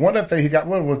 one of the things he got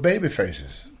rid of was baby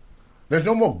faces. There's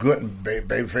no more good in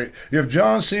baby face. If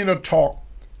John Cena talked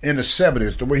in the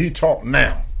 70s the way he talked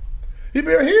now, he'd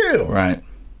be a heel. Right.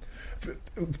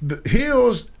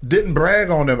 Heels didn't brag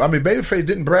on them. I mean, babyface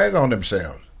didn't brag on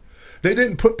themselves. They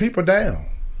didn't put people down.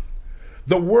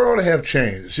 The world have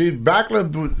changed. See,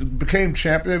 Backlund became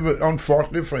champion, but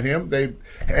unfortunately for him, they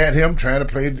had him trying to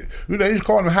play. They used to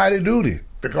call him Heidi Doody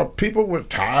because people were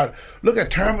tired. Look at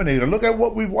Terminator. Look at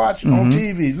what we watch on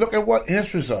TV. Look at what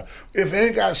interests us. If it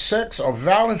ain't got sex or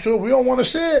violence to it, we don't want to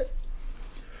see it.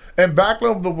 And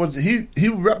Backlund he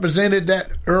represented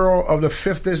that era of the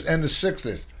 50s and the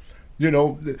 60s.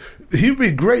 He'd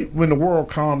be great when the world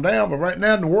calmed down, but right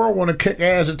now the world want to kick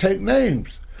ass and take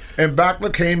names. And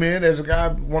Backlund came in as a guy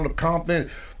who wanted to calm things.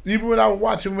 Even when I was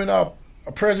watching when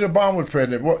President Obama was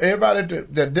president, well, everybody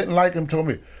that didn't like him told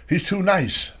me, he's too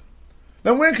nice.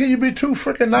 Now, when can you be too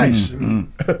freaking nice?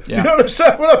 Yeah. You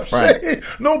understand what I'm saying?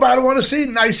 Nobody want to see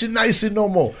nicey no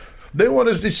more. They want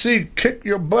us to see kick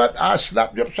your butt, I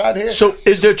slap you upside the head. So,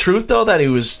 is there truth though that he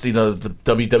was, the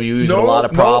WWE had a lot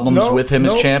of problems with him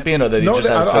as champion, or that he just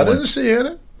had a I didn't see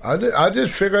any. I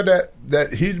just figured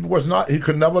that he was not. He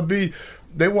could never be.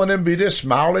 They wanted him to be this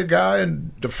smiley guy,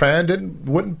 and the fan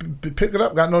wouldn't pick it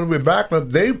up. Got nothing with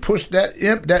Backlund. They pushed that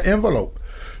envelope.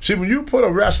 See, when you put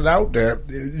a wrestler out there,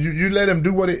 you let him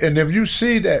do and if you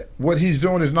see that what he's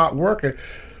doing is not working,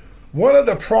 one of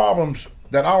the problems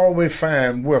that I always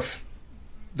find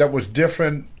that was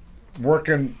different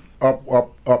working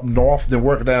up north than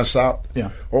working down south.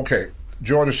 Yeah. Okay,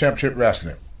 Georgia Championship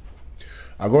Wrestling.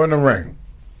 I go in the ring.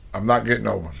 I'm not getting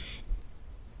over.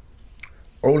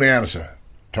 Ole Anderson,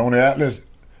 Tony Atlas,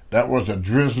 that was the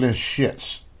drizzling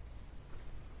shits.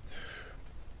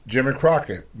 Jimmy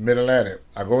Crockett, Mid-Atlantic.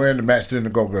 I go in, the match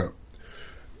didn't go good.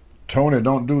 Tony,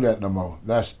 don't do that no more.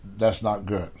 That's not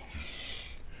good.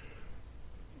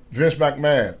 Vince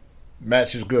McMahon,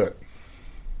 Match is good,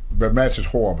 but match is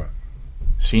horrible.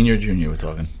 Senior, junior, we're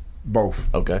talking.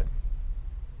 Both. Okay.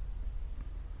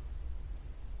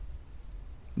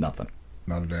 Nothing.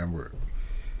 Not a damn word.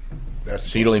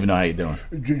 So you don't even know how you're doing.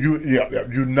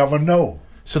 You never know.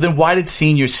 So then why did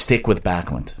senior stick with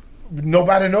Backlund?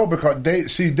 Nobody know because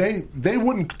they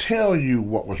wouldn't tell you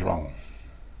what was wrong.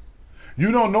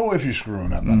 You don't know if you're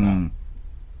screwing up or not.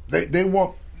 They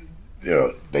want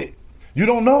you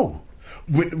don't know.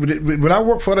 When I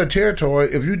work for the territory,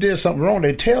 if you did something wrong,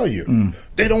 they tell you.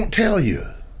 They don't tell you.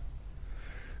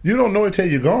 You don't know until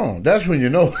you're gone. That's when you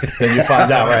know. Then you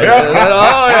find out, right?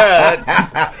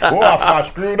 Well, I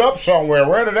screwed up somewhere.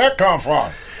 Where did that come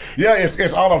from? Yeah,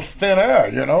 it's out of thin air,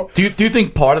 you know. Do you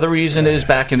think part of the reason is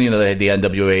back in they had the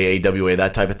NWA, AWA,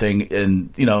 that type of thing,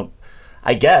 and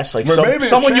I guess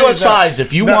someone your size,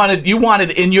 if you wanted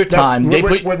in your time, let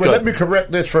me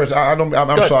correct this first. I'm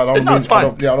sorry. I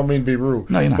don't mean to be rude.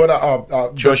 No, you're not.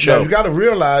 But your show. You got to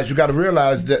realize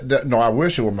that. No, I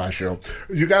wish it was my show.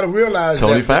 You got to realize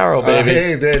Tony Farrell, baby.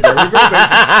 Hey, there we go, baby.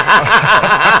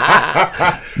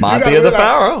 Monty of the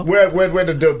Pharaoh. Where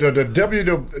the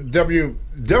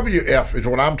WWF is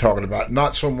what I'm talking about.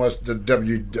 Not so much the the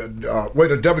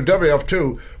WWF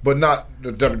too, but not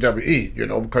the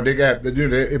WWE. Because they got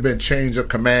it been change of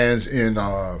commands in.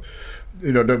 The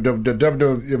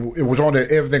WWE. It was on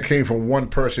there. Everything came from one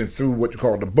person through what you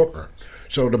call the booker.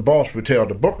 So the boss would tell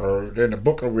the booker, then the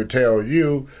booker would tell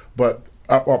you, but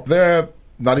up there,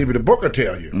 not even the booker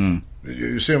tell you.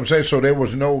 You see what I'm saying? So there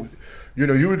was no,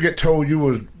 you would get told you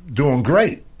was doing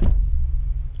great.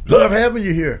 Love having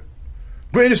you here.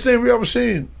 Greatest thing we ever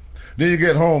seen. Then you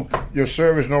get home, your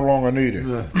service no longer needed.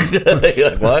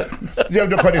 What? Yeah,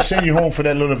 because they send you home for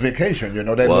that little vacation,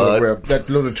 that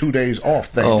little 2 days off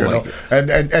thing,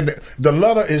 And the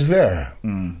letter is there.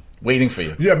 Waiting for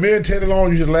you. Yeah, me and Teddy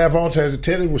Long used to laugh all the time.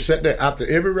 Teddy would sit there after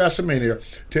every WrestleMania.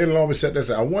 Teddy Long would sit there and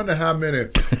say, I wonder how many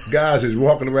guys is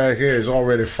walking around here is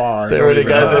already fired. They already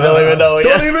got it. They don't even know it.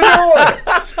 Don't even know it.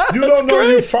 You don't know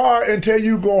you're fired until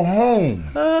you go home.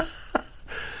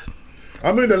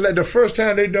 I mean, the first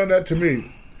time they done that to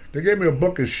me, they gave me a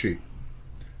booking sheet.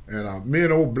 And me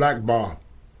and old Black Bob,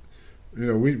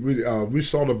 we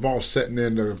saw the boss sitting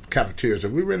in the cafeteria, so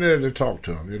we went in there to talk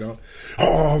to him,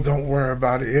 Oh, don't worry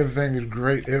about it. Everything is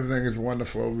great. Everything is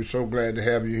wonderful. We're so glad to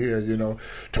have you here,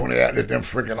 Tony Atlas, them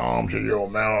freaking arms of your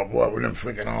man, boy, with them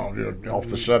freaking arms, off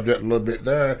the subject a little bit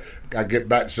there. I get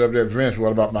back to subject, Vince,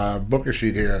 what about my booking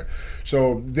sheet here?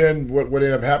 So then what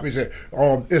ended up happening, he said,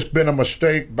 it's been a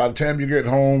mistake. By the time you get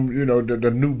home,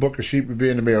 the new booking sheet will be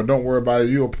in the mail. Don't worry about it.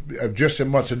 You'll just as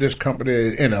much of this company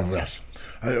as any of us.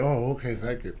 I said, okay,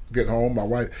 thank you. Get home, my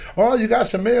wife, you got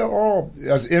some mail?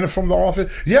 Is in from the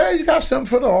office? Yeah, you got something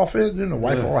for the office.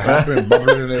 Wife all happy and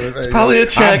bubbly and everything. It's probably a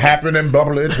check. I'm happy and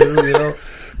bubbly too,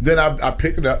 Then I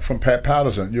picked it up from Pat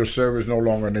Patterson. Your service no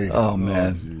longer needed. Oh,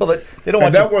 man. Well, they don't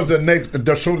want that was the next.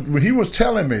 So when he was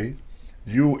telling me,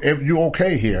 you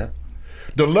okay here,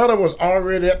 the letter was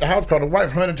already at the house because the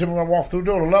wife handed it to me when I walked through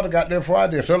the door. The letter got there before I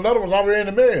did. So the letter was already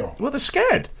in the mail. Well, they're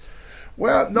scared.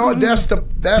 Well, no, that's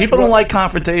people don't like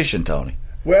confrontation, Tony.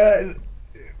 Well,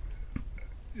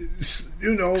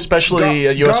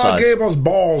 especially your God size. gave us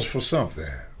balls for something.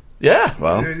 Yeah,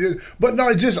 well, but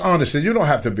no, just honestly, you don't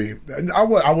have to be. I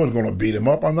wasn't going to beat him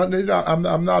up. I'm not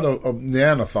a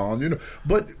Neanderthal,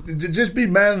 But just be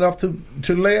man enough to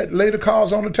lay the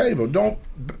cards on the table. Don't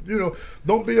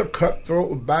be a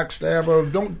cutthroat, backstabber.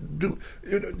 Don't do.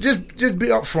 Just be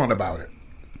upfront about it.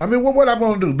 I mean, what am I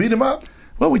going to do? Beat him up?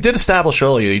 Well, we did establish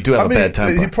earlier you do have a bad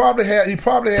temper. You probably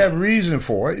have reason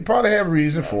for it. You probably have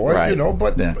reason for it, right.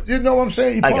 But you know what I'm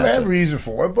saying? You probably have reason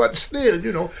for it, but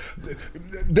still,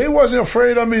 they wasn't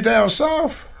afraid of me down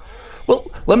south. Well,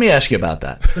 let me ask you about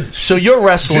that. So you're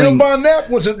wrestling. Jim Barnett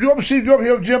you ever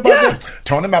hear Jim Barnett? Yeah.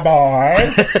 Tony, my boy.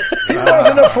 He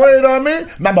wasn't afraid of me,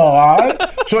 my boy.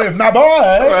 So if my boy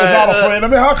is not afraid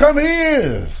of me, how come he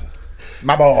is?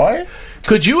 My boy.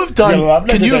 Could you have done?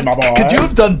 Could you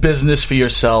have done business for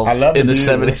yourself in the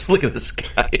 70s? Look at this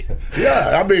guy.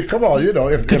 Yeah, I mean, come on,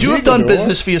 Could you have done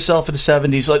business for yourself in the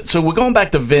 70s? So we're going back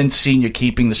to Vince Senior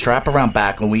keeping the strap around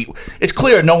Backlund. It's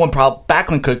clear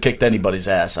Backlund could have kicked anybody's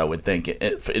ass. I would think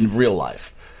in real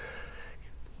life.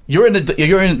 You're in the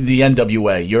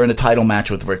NWA. You're in a title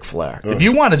match with Ric Flair. If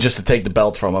you wanted just to take the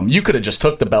belt from him, you could have just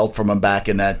took the belt from him back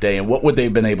in that day. And what would they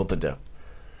have been able to do?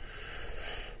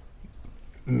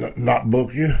 Not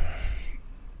book you.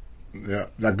 Yeah,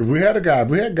 like we had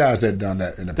guys that done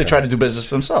that in the past. They tried to do business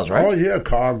for themselves, right? Oh yeah,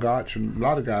 Carl Gotch and a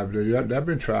lot of guys. They've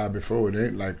been tried before. It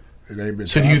ain't like It ain't been.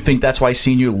 So do you think that's why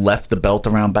Senior left the belt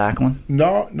around Backlund?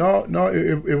 No.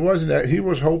 It wasn't that. He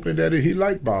was hoping that he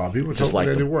liked Bob. He was Just hoping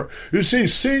liked that him. it worked. You see,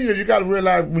 Senior, you got to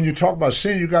realize when you talk about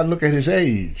Senior, you got to look at his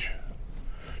age.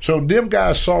 So them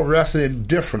guys saw wrestling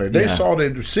differently. They saw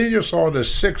Senior saw the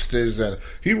 60s, and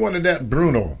he wanted that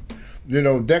Bruno.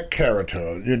 That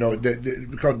character,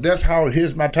 because that's how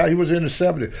my time. He was in the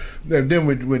 70s. And then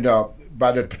when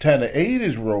by the time the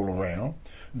 80s roll around,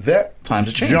 that times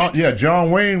have changed.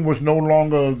 John Wayne was no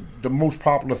longer the most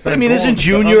popular thing. I mean, isn't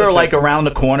Junior like around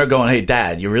the corner going, "Hey,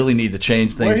 Dad, you really need to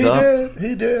change things up"?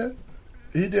 He did.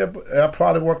 But that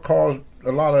probably what caused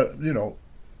a lot of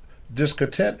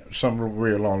discontent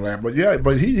somewhere along that.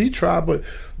 But he tried. But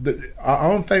I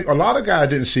don't think a lot of guys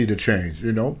didn't see the change.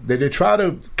 They try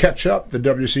to catch up the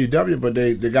WCW, but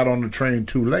they got on the train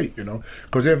too late.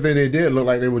 Because everything they did looked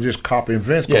like they were just copying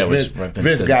Vince. Yeah,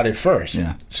 Vince got it first.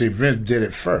 Yeah. See, Vince did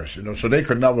it first. So they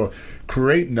could never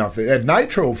create nothing. And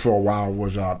Nitro for a while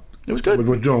was it was good.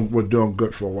 Was doing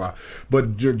good for a while,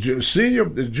 but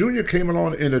Junior came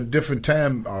along in a different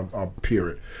time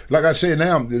period. Like I said,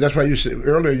 now that's why you said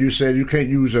earlier. You said you can't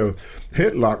use a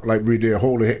headlock like we did,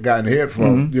 hold a guy in the head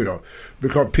for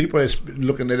because people is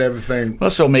looking at everything.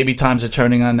 Well, so maybe times are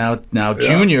turning on now. Now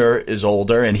Junior is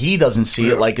older and he doesn't see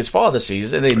it like his father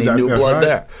sees it. They need new blood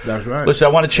there. That's right. Listen, I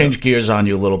want to change gears on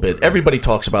you a little bit. Everybody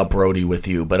talks about Brody with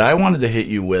you, but I wanted to hit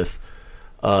you with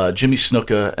Jimmy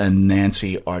Snuka and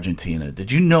Nancy Argentina.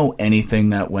 Did you know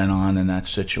anything that went on in that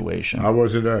situation? I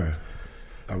wasn't there.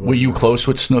 Were you close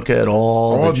with Snuka at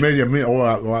all?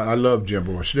 I love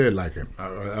Jimbo. I still like him.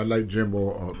 I like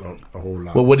Jimbo a whole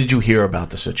lot. Well, what did you hear about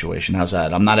the situation? How's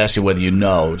that? I'm not asking whether you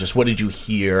know. Just what did you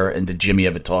hear, and did Jimmy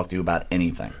ever talk to you about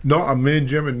anything? No, me and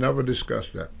Jimmy never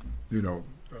discussed that. We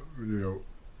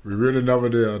really never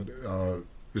did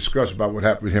discuss about what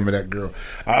happened with him and that girl.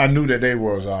 I knew that they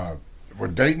were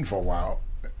dating for a while,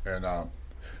 and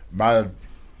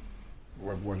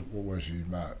what was she?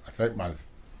 I think my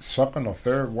second or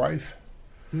third wife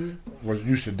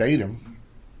used to date him,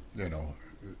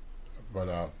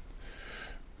 but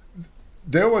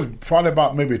there was probably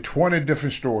about maybe 20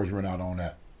 different stories went out on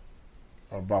that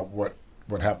about what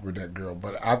happened with that girl.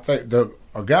 But I think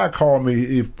a guy called me.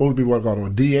 He's supposed to be what called a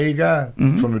DA guy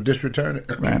from the district attorney.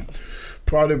 Right.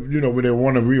 Probably, when they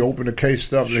want to reopen the case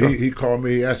stuff, Sure. he called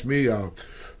me. He asked me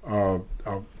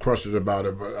questions about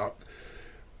it, but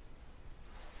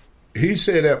he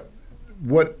said that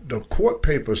what the court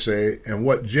papers say and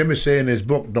what Jimmy said in his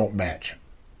book don't match,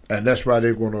 and that's why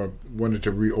they're wanted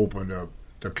to reopen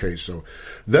the case. So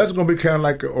that's going to be kind of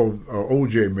like a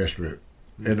OJ mystery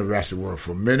in the wrestling world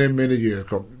for many, many years.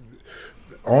 The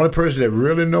only person that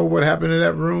really know what happened in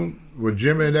that room was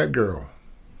Jimmy and that girl.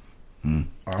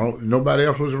 Nobody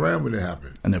else was around when it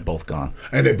happened. And they're both gone.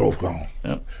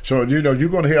 Yep. So, you're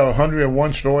going to hear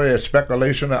 101 story of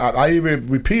speculation. I even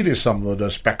repeated some of the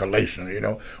speculation,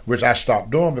 which I stopped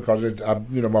doing because,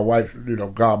 my wife,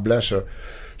 God bless her,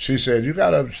 she said, you got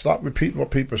to stop repeating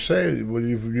what people say when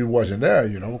you wasn't there,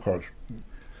 because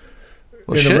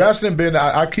the wrestling business,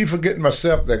 I keep forgetting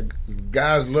myself that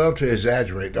guys love to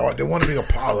exaggerate. They want to be a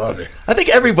part of it. I think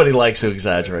everybody likes to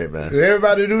exaggerate, man.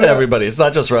 Everybody do that? Everybody. It's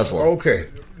not just wrestling. Okay.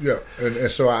 Yeah. And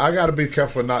so I got to be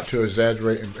careful not to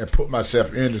exaggerate and put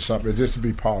myself into something just to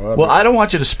be part of it. Well, I don't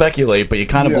want you to speculate, but you're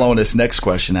kind of blowing this next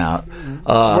question out.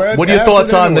 Well, what are your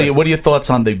thoughts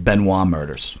on the Benoit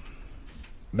murders?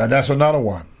 Now, that's another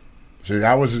one. See,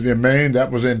 I was in Maine.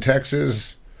 That was in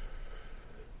Texas.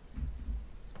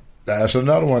 That's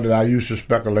another one that I used to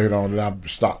speculate on, that I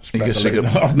stopped speculating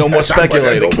on. No more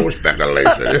speculating. No more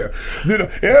speculation. Yeah.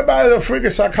 Everybody's a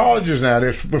freaking psychologist now.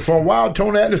 But for a while,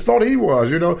 Tony Atlas thought he was.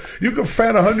 You can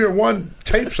fan 101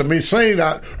 tapes of me saying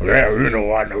that.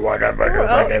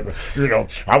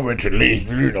 I went to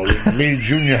Lee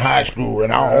Junior High School,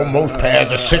 and I almost passed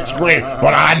the 6th grade,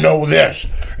 but I know this,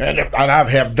 and I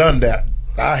have done that.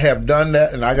 I have done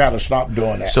that, and I got to stop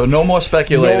doing that. So no more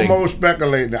speculating. No more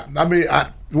speculating. I mean,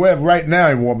 right now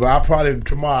it won't, but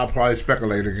tomorrow I'll probably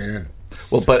speculate again.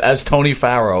 Well, but as Tony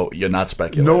Farrow, you're not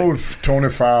speculating. No, Tony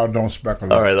Farrow don't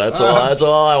speculate. All right, that's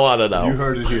all I want to know. You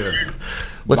heard it here.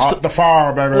 Not the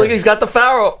Farrow, baby. Look, he's got the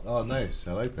Farrow. Oh, nice.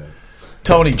 I like that.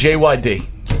 Tony, JYD,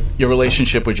 your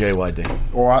relationship with JYD.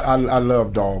 Oh, I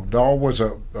love Dog. Dog was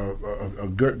a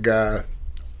good guy.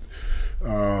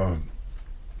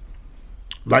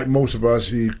 Like most of us,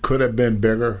 he could have been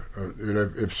bigger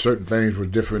if certain things were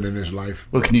different in his life.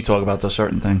 Well, can you talk about those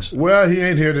certain things? Well, he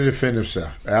ain't here to defend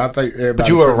himself. I think everybody. But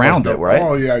you were around it, right?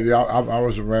 Oh yeah. I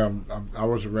was around. I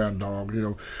was around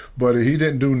Dog, but he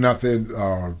didn't do nothing.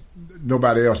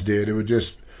 Nobody else did. It was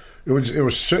just, it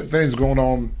was certain things going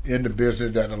on in the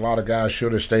business that a lot of guys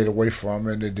should have stayed away from,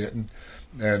 and they didn't.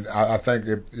 And I think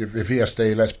if he had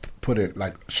stayed, let's put it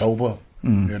like sober,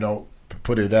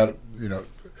 put it that,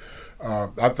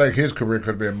 I think his career could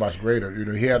have been much greater.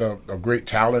 He had a great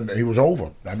talent. He was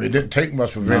over. I mean, it didn't take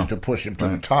much for Vince to push him to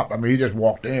the top. I mean, he just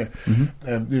walked in,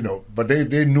 and but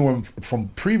they knew him from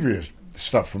previous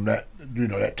stuff, from that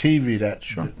that TV that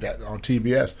on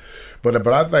TBS. But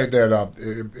I think that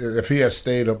if he had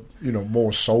stayed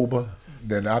more sober,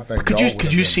 then I think. But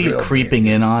could you see it creeping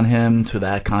in on him to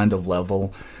that kind of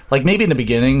level? Like maybe in the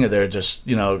beginning they're just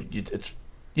it's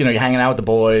you're hanging out with the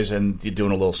boys and you're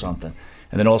doing a little something.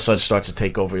 And then all of a sudden it starts to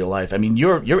take over your life. I mean,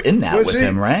 you're in that with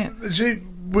him, right? See,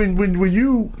 when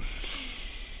you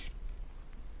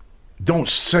don't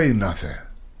say nothing,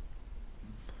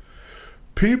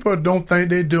 people don't think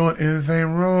they're doing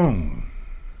anything wrong.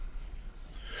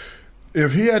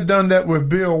 If he had done that with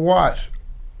Bill Watts,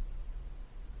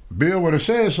 Bill would have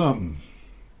said something.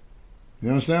 You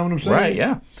understand what I'm saying? Right,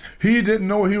 yeah. He didn't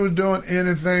know he was doing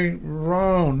anything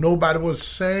wrong. Nobody was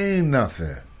saying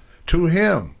nothing to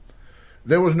him.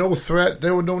 There was no threat.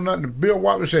 There was no nothing. Bill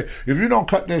Watts would say, if you don't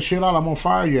cut that shit out, I'm going to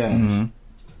fire your ass. Mm-hmm.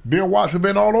 Bill Watts would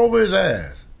have been all over his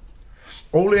ass.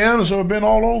 Ole Anderson would have been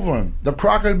all over him. The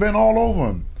Crockett would have been all over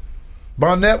him.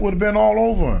 Barnett would have been all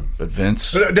over him. But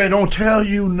Vince? They don't tell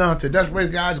you nothing. That's where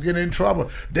guys get in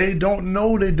trouble. They don't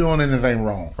know they're doing anything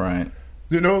wrong. Right.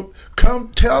 Come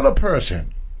tell the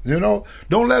person.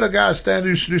 Don't let a guy stand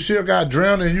there. You see a guy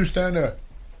drowning and you stand there.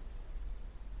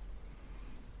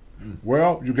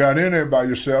 Well, you got in there by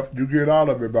yourself. You get out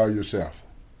of it by yourself.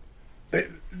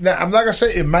 Now, I'm not going to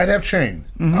say it might have changed.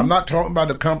 Mm-hmm. I'm not talking about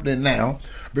the company now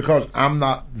because I'm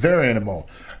not there anymore.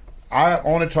 I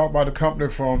only talk about the company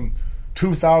from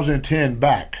 2010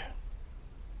 back.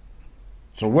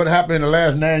 So what happened in the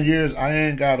last 9 years, I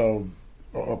ain't got a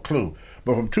clue.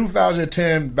 But from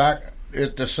 2010 back,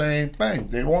 it's the same thing.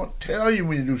 They won't tell you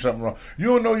when you do something wrong. You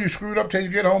don't know you screwed up till you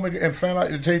get home and find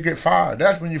out until you get fired.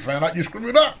 That's when you find out you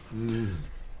screwed up. Mm.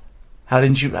 How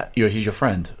didn't you? He's your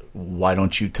friend. Why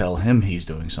don't you tell him he's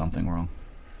doing something wrong?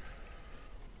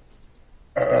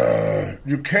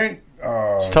 You can't.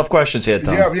 It's tough questions here,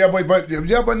 Tom.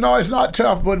 But no, it's not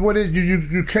tough. But what is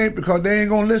you can't, because they ain't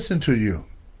gonna listen to you.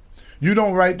 You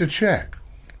don't write the check.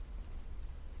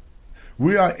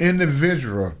 We are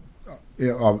individual.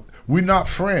 We're not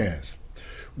friends.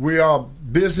 We are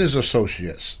business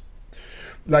associates.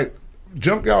 Like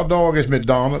Junkyard Dog is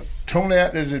McDonald's, Tony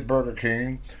Atlas is Burger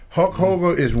King, Hulk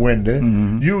Hogan is Wendy.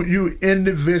 Mm-hmm. You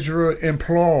individual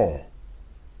employee.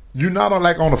 You're not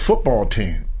like on a football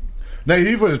team. Now,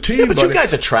 even a team, but you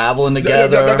guys are traveling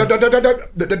together.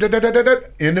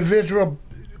 Individual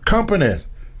companies.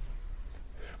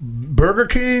 Burger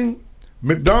King,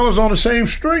 McDonald's on the same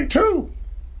street too.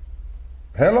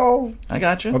 Hello, I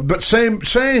got you. But same.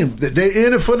 They're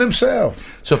in it for themselves.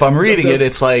 So if I'm reading it,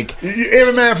 it's like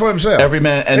every man for himself. Every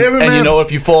man, and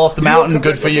if you fall off the mountain,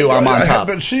 good for you. I'm on top.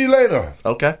 But see you later.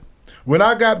 Okay. When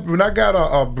I got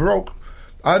a broke,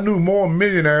 I knew more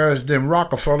millionaires than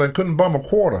Rockefeller and couldn't bum a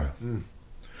quarter. Mm.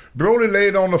 Brody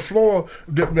laid on the floor.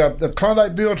 The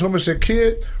Klondike Bill told me, said,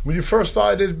 "Kid, when you first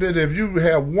started this business, if you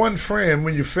have one friend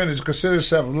when you finish, consider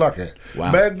yourself lucky."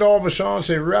 Wow. Bagdog Vachon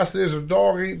said, "Rest is a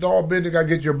dog eat dog business. Got to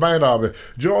get your bite out of it."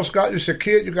 George Scott, you said,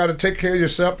 "Kid, you got to take care of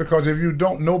yourself because if you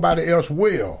don't, nobody else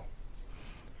will."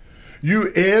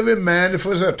 Every man,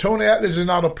 Tony Atlas is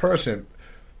not a person.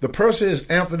 The person is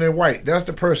Anthony White. That's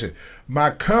the person.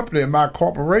 My company, my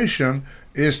corporation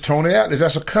is Tony Atlas.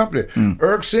 That's a company.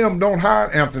 Irk Sim don't hire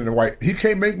Anthony White. He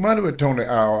can't make money with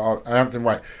Anthony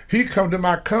White. He come to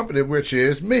my company, which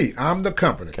is me. I'm the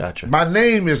company. Gotcha. My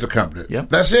name is the company. Yep.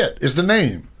 That's it. It's the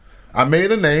name. I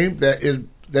made a name that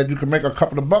you can make a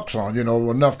couple of bucks on,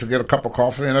 enough to get a cup of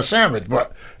coffee and a sandwich.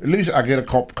 But at least I get a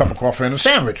cup of coffee and a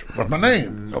sandwich. That's my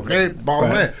name. Okay?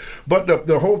 Bottom line. But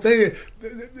the whole thing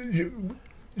is,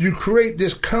 you create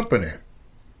this company.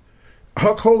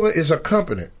 Hulk Hogan is a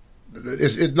company.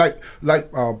 It's like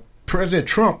President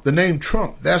Trump. The name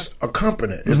Trump. That's a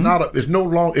company. It's not a. It's no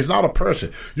long. It's not a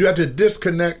person. You have to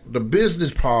disconnect the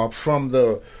business part from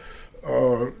the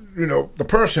the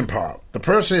person part. The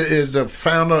person is the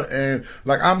founder, and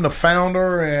like I'm the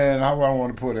founder, and how do I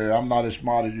want to put it? I'm not as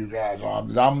smart as you guys are.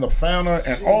 I'm the founder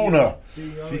and owner.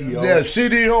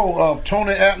 CDO of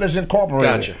Tony Atlas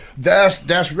Incorporated. Gotcha.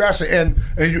 That's wrestling,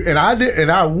 and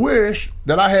I wish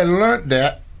that I had learned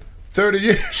that 30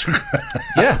 years ago.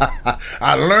 Yeah,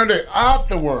 I learned it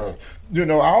afterwards. I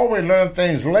always learn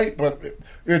things late, but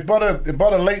it's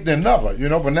better late than never.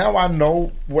 But now I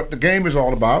know what the game is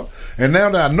all about, and now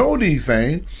that I know these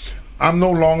things, I'm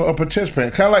no longer a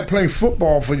participant. Kind of like playing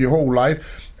football for your whole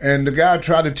life, and the guy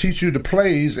tried to teach you the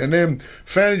plays, and then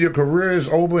finally your career is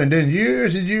over, and then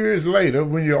years and years later,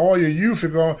 when all your youth are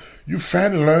gone, you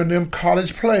finally learn them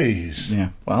college plays. Yeah,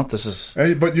 well, this is...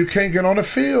 But you can't get on the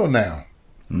field now.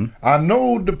 I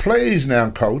know the plays now,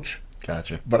 Coach.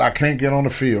 Gotcha. But I can't get on the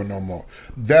field no more.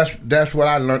 That's what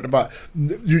I learned about.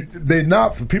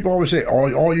 People always say,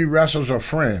 all you wrestlers are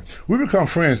friends. We become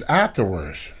friends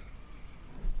afterwards.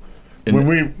 When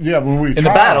we in the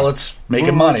battle, it's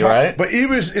making money, right? But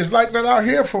even it's like that out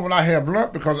here from when I have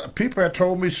learned, because people have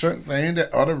told me certain things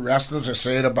that other wrestlers have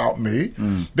said about me,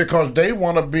 because they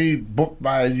want to be booked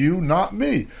by you, not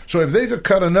me. So if they could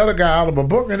cut another guy out of a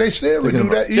book, and they still would do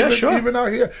that, even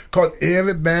out here, because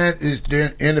every man is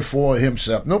in it for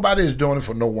himself. Nobody is doing it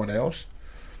for no one else.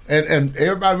 And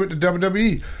everybody with the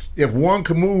WWE, if one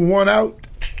can move one out,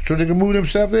 so they can move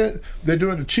themselves in, they're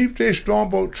doing the Chief Jay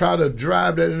Strongbow try to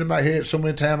drive that into my head so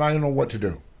many times I don't know what to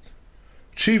do.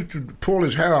 Chief pulled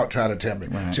his hair out trying to tell me.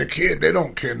 He said, kid, they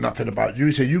don't care nothing about you.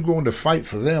 He said, you going to fight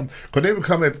for them. Because they would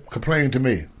come and complain to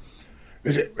me.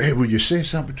 They said, hey, will you say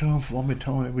something to him for me,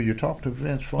 Tony? Will you talk to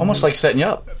Vince for me? Almost like setting you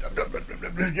up.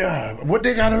 Yeah, what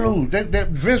they got to lose?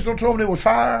 Vince don't tell me they was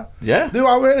fired. Yeah. They were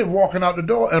already walking out the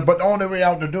door, but on their way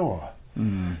out the door.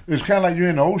 It's kind of like you're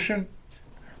in the ocean.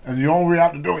 And the only way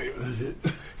out the door.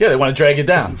 Yeah, they want to drag you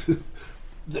down.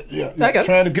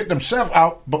 Trying to get themselves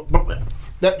out, but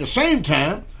at the same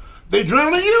time, they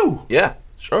drowning you. Yeah,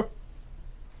 sure.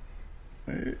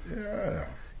 Yeah.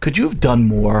 Could you have done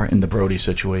more in the Brody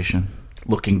situation?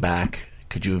 Looking back,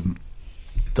 could you have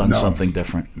done something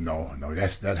different? No,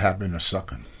 that happened in a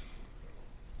second.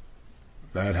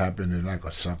 That happened in like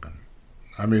a second.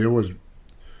 I mean, it was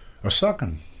a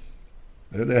second.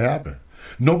 It happened.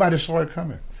 Nobody saw it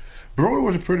coming. Brody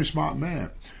was a pretty smart man.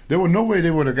 There was no way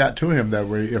they would have got to him that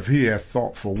way if he had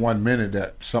thought for 1 minute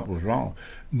that something was wrong.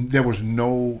 There was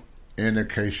no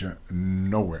indication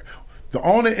nowhere. The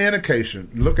only indication,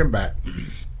 looking back,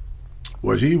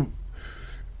 was he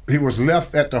was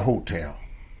left at the hotel.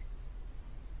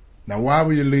 Now, why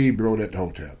would you leave Brody at the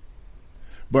hotel?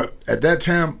 But at that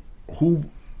time, who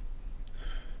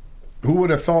would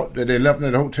have thought that they left him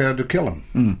at the hotel to kill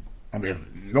him? I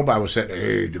mean, nobody would say,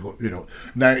 hey,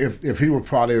 Now, if he was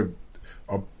probably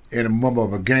in a member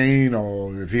of a gang,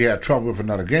 or if he had trouble with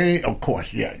another gang, of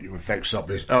course, yeah, you would think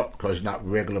something's up because it's not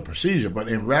regular procedure. But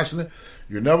in wrestling,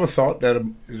 you never thought that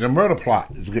a murder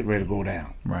plot is getting ready to go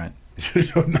down. Right.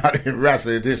 Not in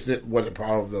wrestling. This wasn't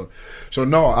part of the. So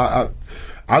no,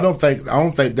 I don't think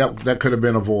that could have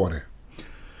been avoided.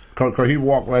 Because he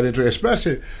walked right into it,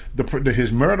 especially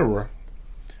his murderer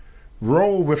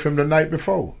rode with him the night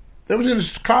before. They was in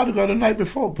his car together the night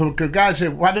before. The guy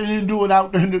said, why didn't you do it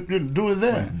out there? Do it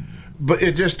there. Right. But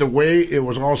it just the way it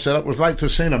was all set up was like to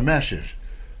send a message.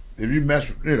 If you mess,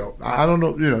 I don't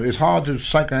know, it's hard to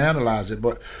psychoanalyze it,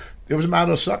 but it was a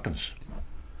matter of seconds.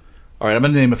 All right, I'm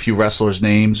going to name a few wrestlers'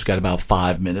 names. We've got about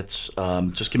 5 minutes.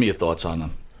 Just give me your thoughts on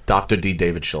them. Dr. D.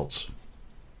 David Schultz.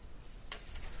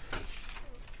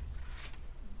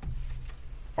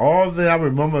 All that I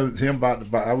remember him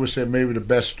about, I would say maybe the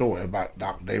best story about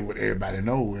Dr. David, what everybody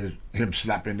knows, is him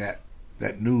slapping that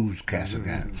newscaster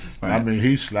guy. Right. I mean,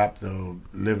 he slapped the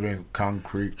living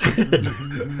concrete. He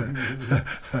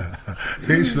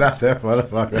slapped that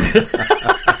motherfucker.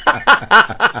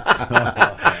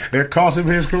 It cost him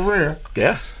his career.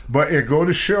 Yeah. But it go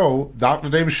to show, Dr.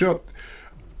 David Schultz,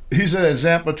 he's an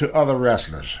example to other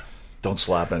wrestlers. Don't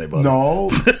slap anybody. No.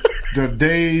 The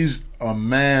days of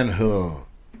manhood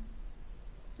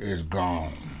is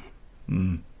gone.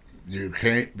 You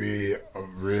can't be a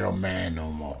real man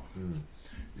no more.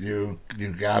 You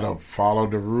gotta follow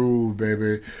the rules,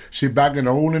 baby. See, back in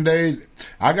the olden days,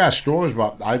 I got stories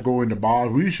about I go into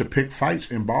bars. We used to pick fights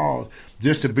in bars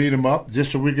just to beat them up,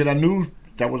 just so we get our news.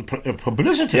 That was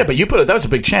publicity. Yeah, but that was a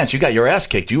big chance. You got your ass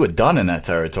kicked. You were done in that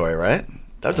territory, right?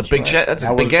 That's a big chance. That's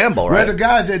a big gamble, right? Well, the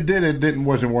guys that did it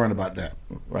wasn't worrying about that.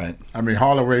 Right. I mean,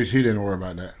 Harley Race, he didn't worry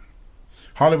about that.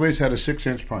 Harley Race had a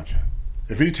 6-inch punch.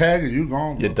 If he tagged you,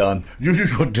 gone. You're done. You're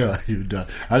done. You're done.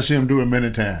 I see him do it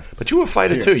many times. But you were a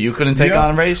fighter too. You couldn't take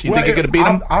on Race? You think you could have beat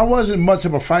him? I wasn't much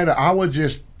of a fighter. I was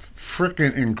just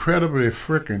incredibly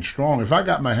strong. If I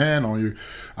got my hand on you,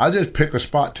 I just pick a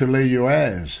spot to lay your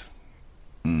ass.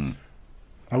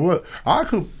 I would. I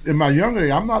could, in my younger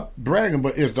days, I'm not bragging,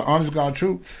 but it's the honest God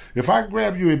truth. If I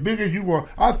grab you as big as you were,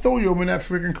 I'd throw you over in that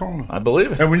freaking corner. I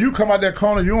believe it. And when you come out that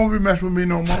corner, you won't be messing with me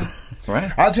no more.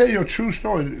 Right. I'll tell you a true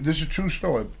story. This is a true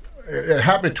story. It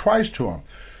happened twice to him.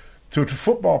 To a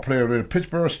football player, the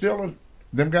Pittsburgh Steelers,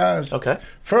 Them guys. Okay.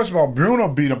 First of all, Bruno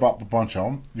beat up a bunch of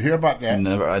them. You hear about that? I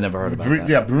never heard about that.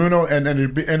 Yeah, Bruno and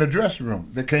in the dressing room.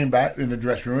 They came back in the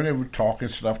dressing room. They were talking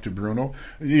stuff to Bruno.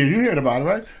 You heard about it,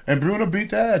 right? And Bruno beat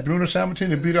their ass. Bruno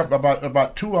Sammartino beat up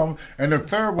about two of them. And the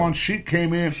third one, Sheik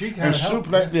came in and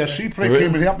suplex. Yeah, Sheik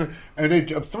came and helped him. And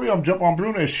three of them jump on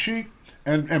Bruno and Sheik.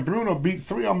 And Bruno beat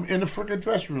three of them in the freaking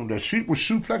dressing room. The Sheik was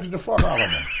suplexing the fuck out of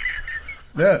them.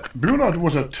 Yeah, Bruno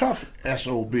was a tough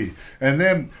SOB. And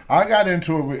then I got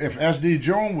into it. If SD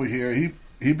Jones were here,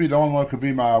 he'd be the only one who could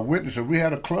be my witness. And we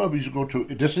had a club we used to go to,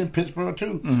 this in Pittsburgh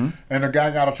too. Mm-hmm. And the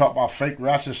guy got to talk about fake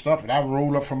racist stuff. And I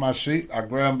rolled up from my seat. I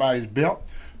grabbed him by his belt,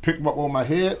 picked him up on my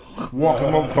head, walked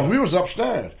him over. Because we was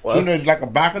upstairs. So there's like a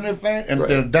balcony thing, and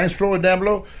the dance floor down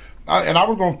below. I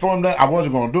was going to throw him down. I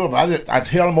wasn't going to do it, but I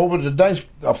held him over to the dance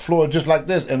floor just like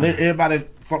this. And then everybody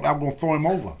thought I was going to throw him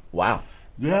over. Wow.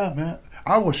 Yeah, man.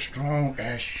 I was strong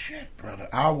as shit, brother.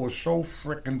 I was so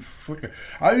freaking.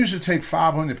 I used to take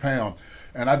 500 pounds,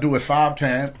 and I do it 5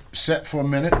 times, set for a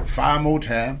minute, 5 more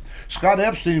times. Scott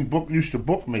Epstein used to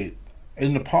book me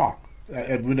in the park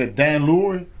with Dan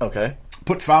Lurie. Okay.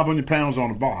 Put 500 pounds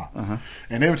on the bar. Uh-huh.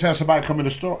 And every time somebody come in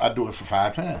the store, I do it for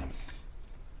 5 times.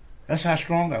 That's how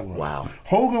strong I was. Wow.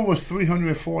 Hogan was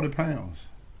 340 pounds.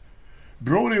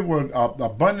 Brody was,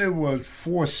 Bundy was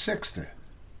 460.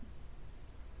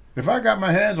 If I got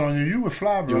my hands on you, you would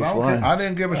fly, bro. I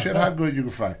didn't give a shit how good you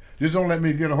could fight. Just don't let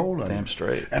me get a hold of you. Damn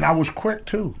straight. And I was quick,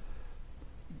 too.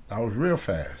 I was real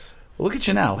fast. Well, look at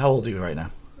you now. How old are you right now?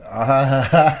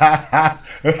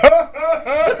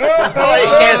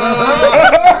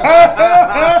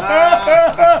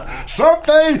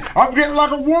 Something I'm getting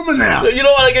like a woman now. You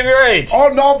don't want to give your age. Oh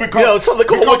no, because it's something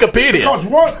called Wikipedia. Because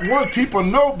once people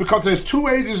know, because there's 2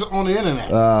 ages on the internet.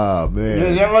 Oh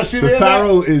man, you ever see the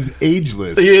Pharaoh is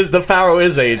ageless. The Pharaoh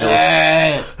is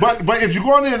ageless. But if you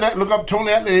go on the internet, look up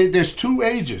Tony Atlee. There's 2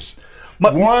 ages.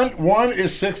 One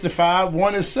is 65,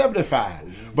 one is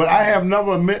 75. But I have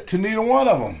never admit to neither one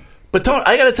of them. But Tony,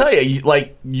 I got to tell you,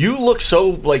 you look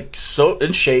so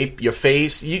in shape. Your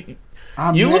face, you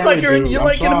look like you're in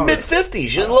the mid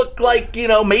 50s. You look like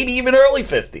maybe even early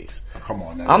 50s. Come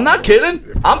on, now. I'm not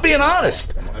kidding. I'm being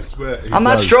honest. I swear. I'm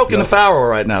not stroking the Pharaoh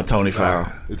right now, Tony Pharaoh.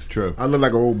 It's true. I look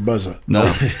like an old buzzer. No.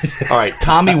 All right,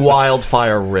 Tommy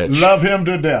Wildfire Rich. Love him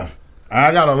to death.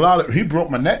 I got a lot of. He broke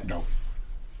my neck though.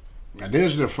 Now,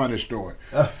 this is a funny story.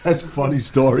 That's a funny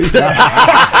story. We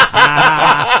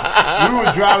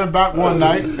were driving back one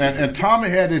night, and Tommy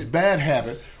had this bad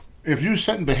habit. If you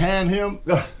sitting behind him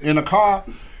in a car,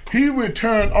 he would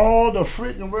turn all the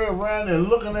freaking way around and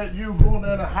looking at you going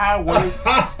down the highway.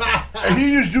 And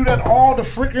he used to do that all the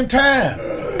freaking time.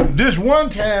 This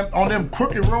one time on them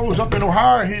crooked roads up in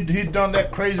Ohio, he'd done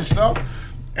that crazy stuff.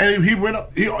 And he went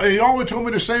up. He always told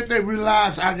me the same thing.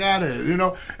 Relax, I got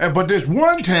it. But this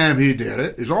one time he did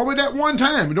it. It's always that one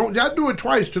time. You don't do it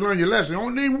twice to learn your lesson. You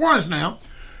only need once now.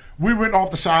 We went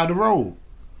off the side of the road.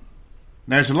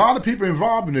 Now there's a lot of people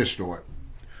involved in this story.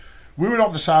 We went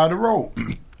off the side of the road.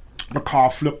 The car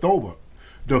flipped over.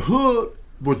 The hood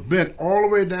was bent all the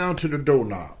way down to the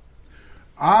doorknob.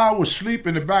 I was asleep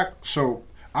in the back, so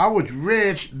I was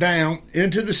wedged down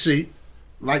into the seat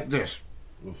like this.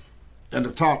 And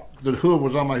the hood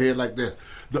was on my head like this.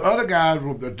 The other guys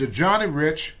were the Johnny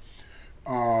Rich,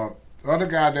 the other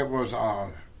guy that was,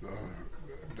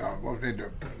 what was his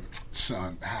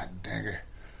son? Ah, dang it.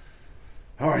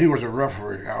 Oh, he was a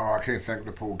referee. Oh, I can't think of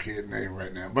the poor kid's name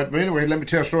right now. But anyway, let me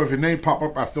tell a story. If your name pop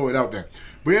up, I throw it out there.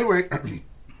 But anyway,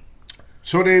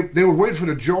 so they were waiting for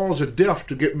the jaws of death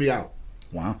to get me out.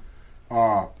 Wow.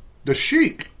 The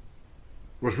Sheik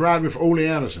was riding with Ole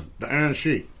Anderson, the Iron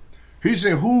Sheik. He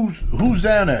said, who's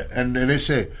down there? And they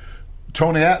said,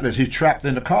 Tony Atlas, he's trapped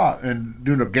in the car, and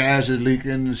the gas is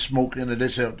leaking and smoking, and they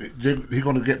said he's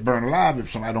going to get burned alive if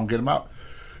somebody don't get him out.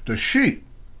 The Sheik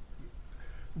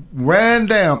ran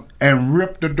down and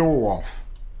ripped the door off.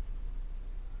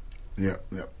 Yeah.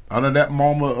 Under that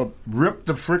moment, ripped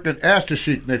the freaking ass the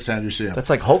Sheik next time you see him. That's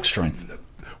like Hulk strength.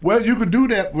 Well, you could do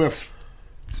that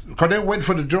because they waiting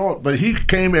for the door, but he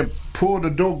came and pulled the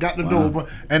door, got the door open,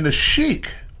 and the Sheik,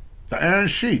 the Iron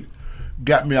Sheik,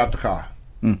 got me out the car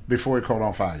before he caught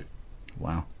on fire.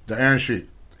 Wow. The Iron Sheik.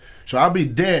 So I'll be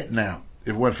dead now if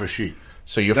it wasn't for Sheik.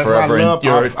 So you're forever in debt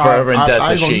to Sheik. I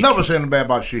ain't going to never say anything bad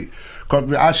about Sheik.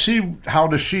 Because I see how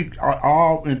the Sheik are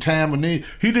all in time of need.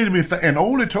 He didn't even and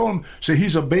Ole told him, say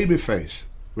he's a baby face,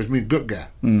 which means good guy.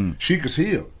 Sheik is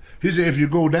healed. He said, if you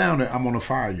go down there, I'm going to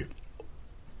fire you.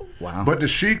 Wow. But the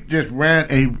Sheik just ran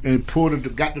and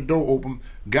got the door open,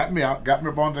 got me out, got me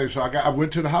up on there. So I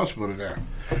went to the hospital there.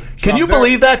 Can you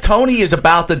believe that Tony is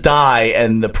about to die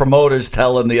and the promoter's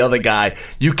telling the other guy,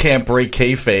 you can't break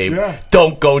kayfabe. Yeah.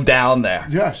 Don't go down there.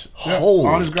 Yes. Holy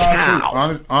honest cow. God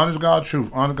truth. Honest God truth.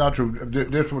 Honest God truth.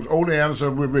 This was Ole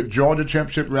Anderson with Georgia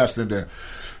Championship Wrestling there.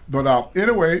 But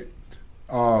anyway,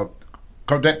 because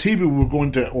that TV we were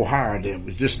going to Ohio then.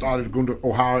 We just started going to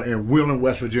Ohio and Wheeling,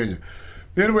 West Virginia.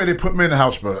 Anyway, they put me in the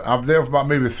hospital. I was there for about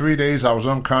maybe 3 days. I was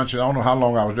unconscious. I don't know how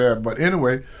long I was there. But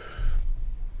anyway,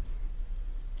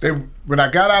 when I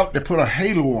got out, they put a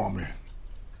halo on me.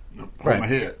 On my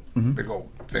head.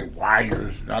 Mm-hmm. They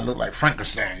wires. I look like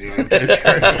Frankenstein. You know?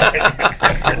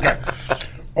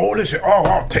 Oh, they said,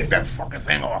 oh, take that fucking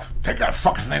thing off. Take that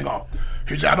fucking thing off.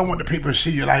 He said, I don't want the people to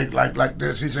see you like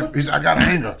this. He said, I got a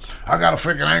hanger. I got a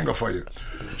freaking hanger for you.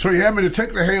 So he had me to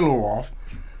take the halo off,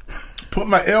 put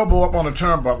my elbow up on the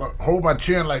turnbuckle, hold my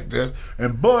chin like this,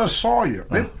 and Buzz Sawyer.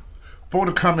 They supposed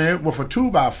to come in with a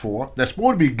 2x4 that's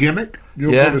supposed to be gimmick.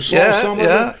 You know, put a saw some of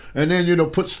it, and then,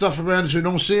 put stuff around it so you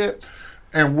don't see it,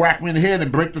 and whack me in the head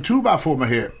and break the 2x4 in my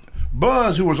head.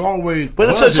 Buzz, who was always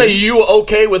But so say you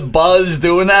okay with Buzz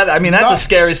doing that? I mean, that's a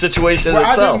scary situation in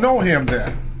itself. I didn't know him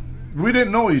then. We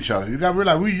didn't know each other. You got to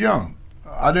realize we young.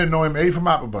 I didn't know him A from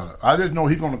apple butter. I just know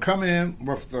he's going to come in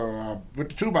with the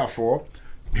 2x4,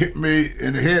 hit me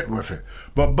in the head with it.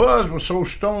 But Buzz was so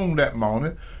stoned that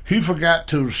morning, he forgot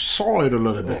to saw it a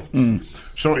little bit.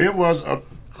 So it was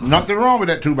nothing wrong with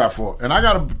that 2x4. And I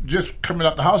got to just coming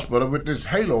out the hospital with this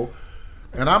halo,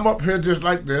 and I'm up here just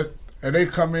like this, and they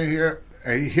come in here,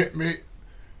 and he hit me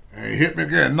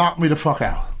again, knocked me the fuck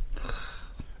out.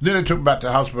 Then they took me back to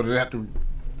the hospital.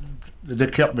 They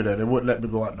kept me there. They wouldn't let me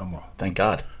go out no more. Thank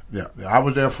God. Yeah, I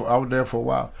was there for a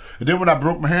while. And then when I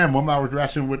broke my hand, when I was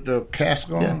wrestling with the cast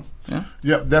on,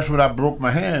 that's when I broke my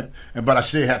hand. But I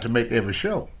still had to make every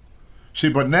show. See,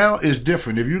 but now it's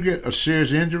different. If you get a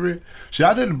serious injury,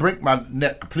 I didn't break my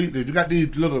neck completely. You got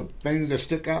these little things that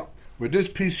stick out, but this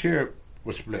piece here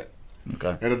was split.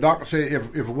 Okay. And the doctor said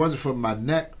if it wasn't for my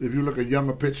neck, if you look at a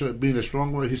younger picture of being a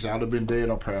strong one, he said I'd have been dead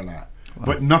or paralyzed. Wow.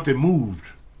 But nothing moved.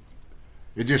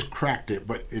 It just cracked it,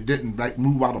 but it didn't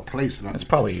move out of place. It's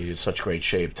probably in such great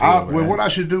shape too. Well, what I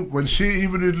should do when she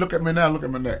even look at me now, look at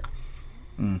my neck.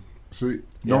 See,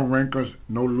 no wrinkles,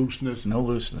 no looseness. No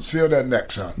looseness. Feel that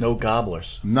neck, son. No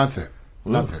gobblers. Nothing.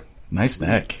 Ooh, nothing. Nice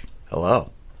neck.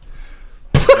 Hello.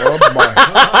 Oh my!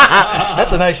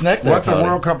 That's a nice neck there, What's the Tony.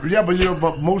 World Cup? Yeah,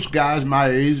 but most guys my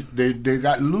age, they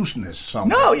got looseness.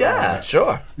 Somewhere. No, yeah,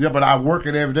 sure. Yeah, but I work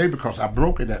it every day because I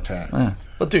broke it that time. Yeah.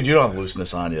 But dude, you don't have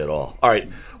looseness on you at all. All right,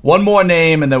 one more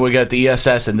name, and then we got the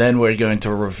ESS, and then we're going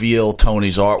to reveal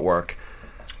Tony's artwork.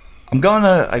 I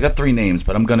got 3 names,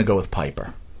 but I'm gonna go with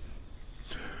Piper.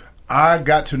 I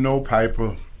got to know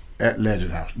Piper at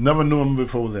Legend House. Never knew him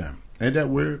before then. Ain't that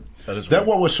weird? That is weird. That's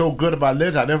what was so good about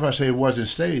Legend House. That's why I say it wasn't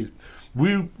staged.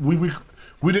 We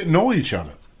didn't know each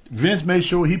other. Vince made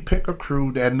sure he picked a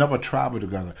crew that had never traveled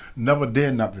together, never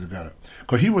did nothing together.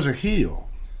 Because he was a heel.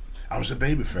 I was a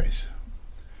baby face.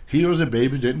 Heels and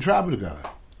babies didn't travel together.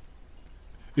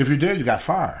 If you did, you got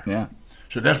fired. Yeah.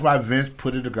 So that's why Vince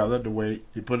put it together the way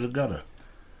he put it together.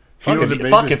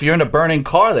 If you're in a burning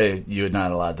car, you're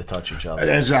not allowed to touch each other.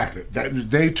 Exactly.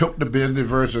 They took the business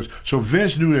versus. So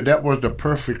Vince knew that was the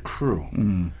perfect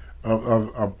crew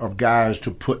of guys to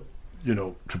put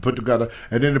together,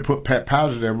 and then to put Pat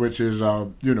Powers there, which is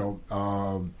how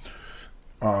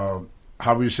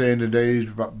we say in the days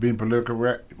about being politically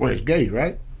correct. Well, he's gay,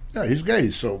 right? Yeah, he's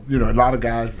gay. So a lot of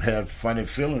guys had funny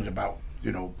feelings about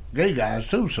gay guys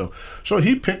too. So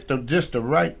he picked just the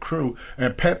right crew.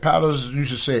 And Pat Powers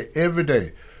used to say every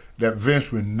day that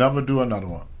Vince would never do another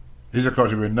one. He said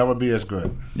because it would never be as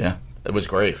good. Yeah, it was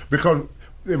great. Because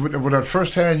with the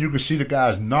first hand, you could see the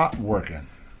guys not working.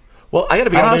 Well, I got to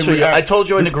be honest with you. I told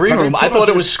you in the green room, I thought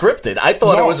it was scripted. I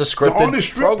thought it was a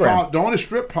scripted program. The only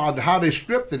strip part, how they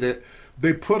scripted it,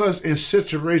 they put us in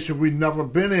situations we've never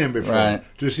been in before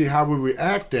to see how we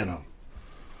react in them.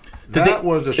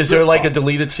 Is there like a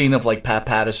deleted scene of like Pat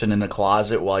Patterson in the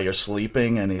closet while you're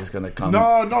sleeping and he's going to come?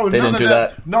 No, they didn't do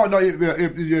that. No.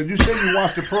 If you say you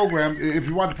watch the program, if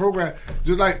you watch the program,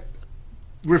 just like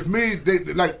with me, they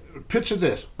like picture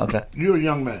this. Okay, you're a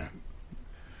young man.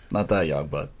 Not that young,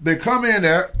 but they come in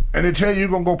there and they tell you you're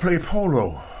gonna go play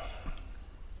polo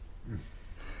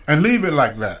and leave it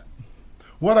like that.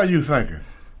 What are you thinking?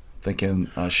 Thinking,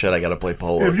 oh shit, I got to play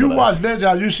polo. If you watch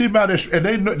Legend, you see about this, and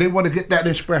they want to get that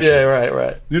expression. Yeah,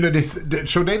 right.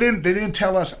 So they didn't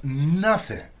tell us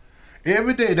nothing.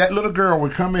 Every day, that little girl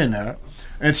would come in there,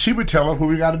 and she would tell us what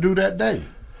we got to do that day.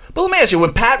 But let me ask you,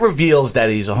 when Pat reveals that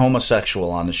he's a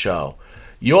homosexual on the show,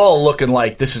 you're all looking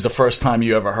like this is the first time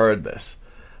you ever heard this.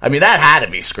 I mean, that had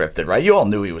to be scripted, right? You all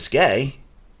knew he was gay.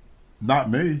 Not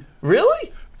me.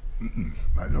 Really?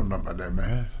 I don't know about that,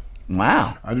 man.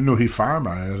 Wow. I didn't know he fired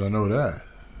my ass. I know that.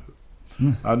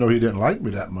 I know he didn't like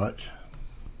me that much.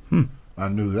 I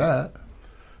knew that.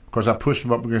 Because I pushed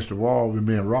him up against the wall when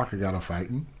me and Rocky got a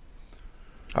fighting.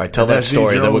 All right, tell that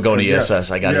story. Then we're going to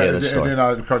ESS. I got to hear this story. And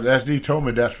then because SD told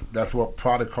me that's what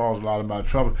probably caused a lot of my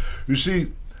trouble. You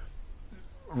see,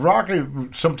 Rocky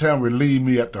sometimes would leave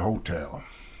me at the hotel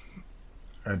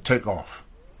and take off.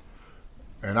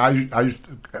 And I used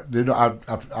to, you know, I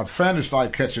fantasized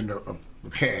like catching a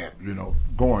cab, you know,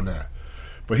 going there.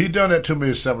 But he done that to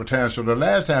me several times. So the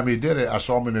last time he did it, I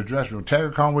saw him in the dressing room.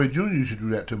 Tiger Conway Jr. used to do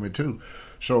that to me too.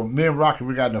 So me and Rocky,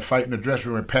 we got in a fight in the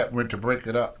dressing room, and Pat went to break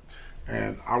it up.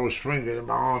 And I was swinging, and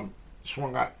my arm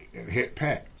swung out and hit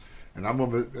Pat. And I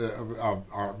remember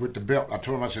with the belt, I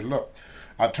told him, I said, look,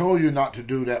 I told you not to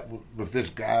do that with this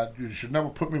guy. You should never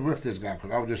put me with this guy,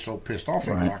 because I was just so pissed off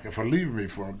at Rocky for leaving me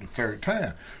for the third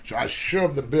time. So I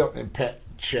shoved the belt in Pat's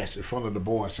chest in front of the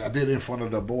boys. I did it in front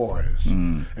of the boys.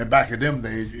 And back in them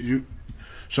days,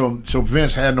 so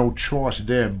Vince had no choice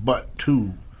then but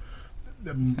to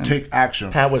take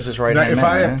action. Pat was his right hand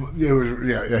man.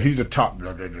 He's the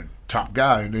top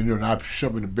guy, and then I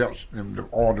shoving the belts, and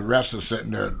all the wrestlers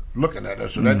sitting there looking at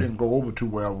us. So that didn't go over too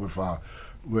well with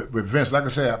Vince. Like I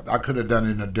said, I could have done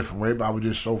it in a different way, but I was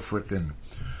just so freaking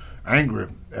angry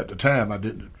at the time. I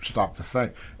didn't stop to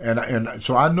think, and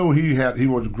so I knew he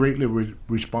was greatly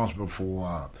responsible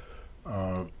for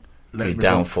the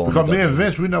downfall. Because me and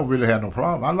Vince, we never really had no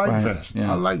problem. I like Vince.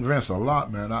 Yeah. I like Vince a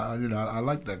lot, man. I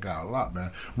like that guy a lot,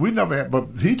 man. We never had,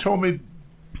 but he told me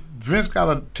Vince got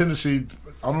a tendency.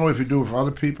 I don't know if he do it for other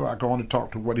people. I can only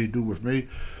talk to what he do with me.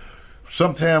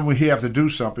 Sometimes when he have to do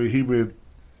something, he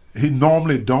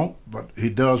normally don't, but he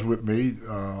does with me.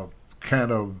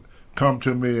 Kind of come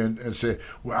to me and say,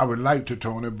 "Well, I would like to,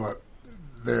 Tony, but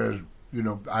there's,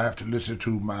 I have to listen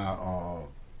to my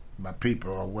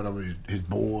people or whatever his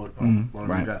board or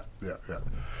whatever he got." Yeah.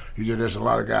 He said, "There's a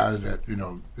lot of guys that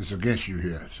it's against you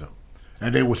here." So,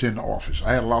 and they was in the office.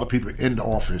 I had a lot of people in the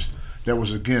office that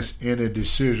was against any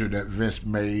decision that Vince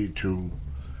made to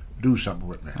do something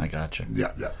with me. I got you. Yeah,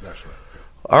 that's right.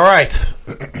 All right.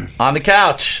 On the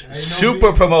couch,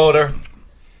 super promoter.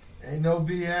 Ain't no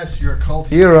BS, you're a cult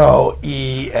hero,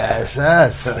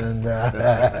 ESS. And,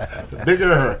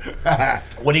 bigger.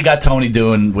 What do you got Tony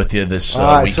doing with you this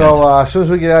weekend? So as soon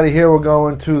as we get out of here, we're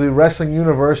going to the Wrestling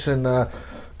Universe in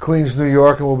Queens, New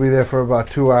York, and we'll be there for about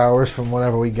 2 hours from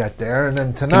whenever we get there. And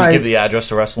then tonight... Can you give the address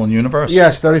to Wrestling Universe?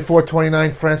 Yes,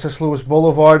 3429 Francis Lewis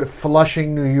Boulevard,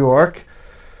 Flushing, New York.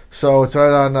 So it's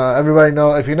right on, everybody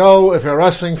know, if you're a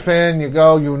wrestling fan, you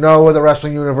know where the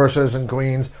Wrestling Universe is in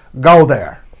Queens, go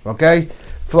there, okay?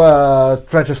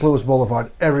 Francis Lewis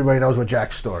Boulevard, everybody knows where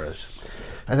Jack's store is.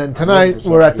 And then tonight,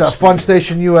 we're at Fun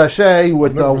Station USA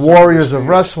with the Warriors of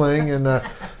Wrestling, and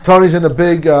Tony's in the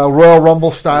big Royal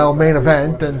Rumble-style main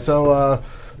event, and so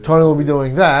Tony will be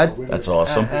doing that. That's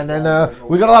awesome. And then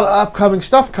we got a lot of upcoming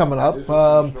stuff coming up.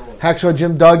 Hacksaw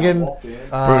Jim Duggan.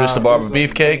 Brutus the Barber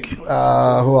Beefcake.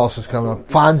 Who else is coming up?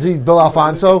 Bill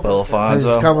Alfonso. Is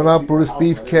coming up. Brutus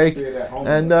Beefcake.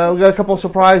 And we got a couple of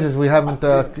surprises. We haven't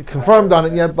confirmed on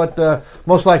it yet, but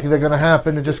most likely they're going to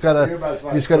happen. You just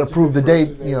gotta approve the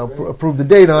date. Approve the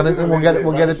date on it, and we'll get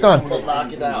it done. We'll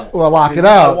lock it out. We'll lock it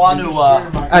out. I want to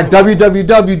at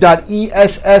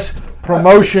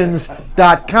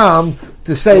www.esspromotions.com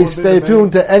to stay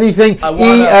tuned to anything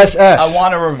ESS. I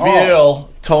want to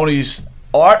reveal Tony's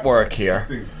artwork here,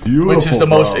 which is the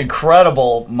most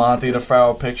incredible Monty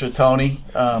DeFaro picture. Tony,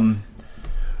 want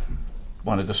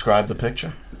to describe the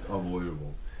picture? It's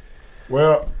unbelievable.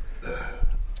 Well,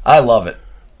 I love it.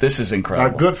 This is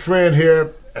incredible. My good friend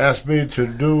here asked me to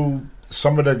do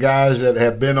some of the guys that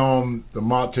have been on the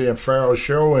Monty and Farrell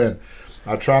show, and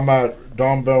I try my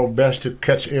darn best to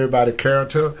catch everybody's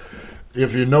character.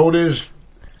 If you notice,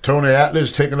 Tony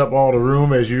Atlas taking up all the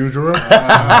room as usual. Of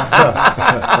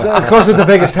course, with the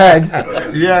biggest head.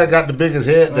 Yeah, I got the biggest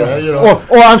head there. Or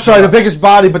I'm sorry, the biggest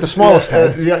body, but the smallest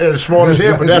head. Yeah, the smallest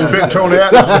head, but that fit Tony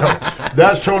Atlas.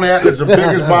 That's Tony Atlas, the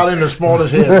biggest body and the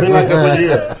smallest head. Been like that for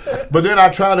years. But then I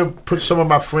try to put some of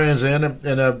my friends in,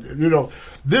 and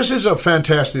this is a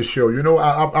fantastic show.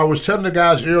 I was telling the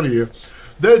guys earlier,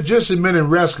 there are just as many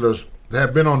wrestlers that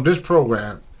have been on this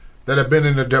program that have been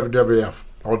in the WWF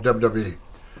or WWE.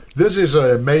 This is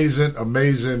an amazing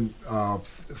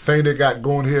thing they got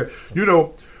going here.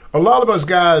 A lot of us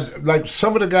guys, like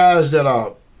some of the guys that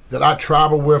I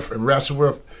travel with and wrestle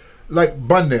with, like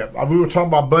Bundy. We were talking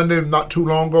about Bundy not too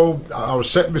long ago. I was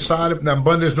sitting beside him. Now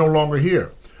Bundy is no longer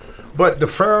here. But the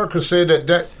Pharaoh could say that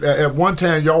at one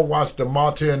time y'all watched the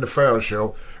Monty and the Pharaoh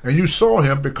show, and you saw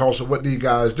him because of what these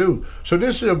guys do. So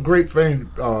this is a great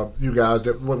thing, you guys,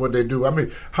 that what they do. I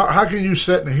mean, how can you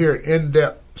sit and hear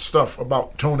in-depth stuff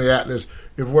about Tony Atlas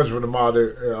if it wasn't for the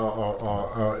Monty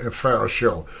and Pharaoh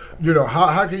show? You know,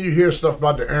 how can you hear stuff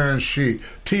about the Aaron Sheik,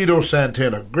 Tito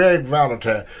Santana, Greg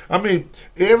Valentine? I mean,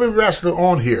 every wrestler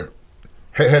on here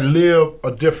had lived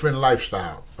a different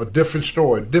lifestyle, a different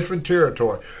story, different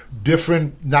territory,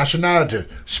 different nationalities,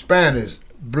 Spanish,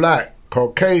 Black,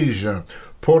 Caucasian,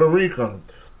 Puerto Rican,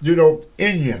 you know,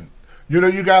 Indian. You know,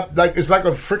 you got, like, it's like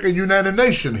a freaking United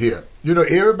Nation here. You know,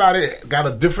 everybody got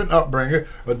a different upbringing,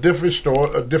 a different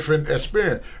story, a different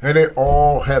experience. And they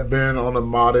all have been on the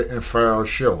Monty and Pharaoh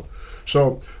show.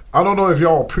 So, I don't know if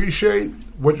y'all appreciate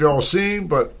what y'all seen,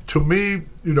 but to me,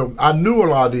 you know, I knew a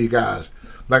lot of these guys,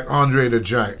 like Andre the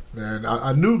Giant. And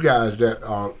I knew guys that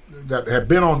have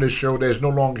been on this show that's no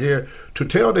longer here to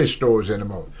tell their stories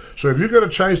anymore. So if you get a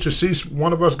chance to see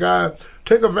one of us guys,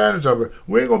 take advantage of it.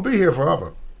 We ain't going to be here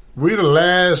forever. We the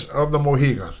last of the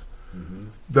Mohegans. Mm-hmm.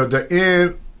 The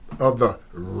end of the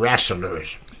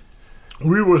wrestlers.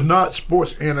 We was not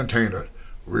sports entertainers.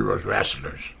 We was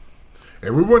wrestlers.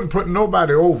 And we wouldn't put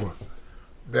nobody over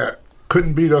that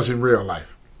couldn't beat us in real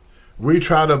life. We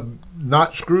try to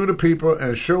not screw the people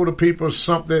and show the people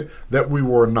something that we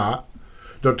were not.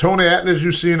 The Tony Atlas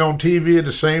you seen on TV is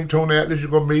the same Tony Atlas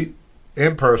you're going to meet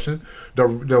in person. The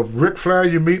Ric Flair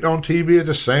you meet on TV is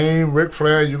the same Ric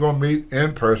Flair you're going to meet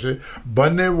in person.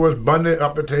 Bundy was Bundy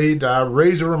up until he died.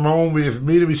 Razor Ramon, we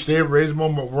immediately stayed Razor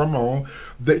Ramon.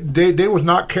 They was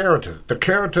not characters. The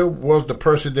character was the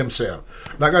person themselves.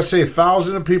 Like I say,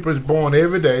 thousands of people is born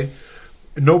every day.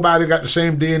 Nobody got the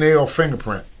same DNA or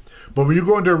fingerprint. But when you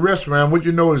go into a restaurant, what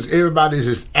you know is everybody is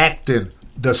just acting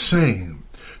the same.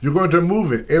 You go into a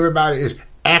movie, everybody is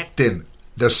acting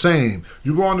the same.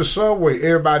 You go on the subway,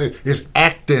 everybody is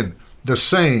acting the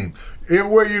same.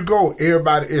 Everywhere you go,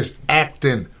 everybody is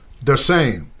acting the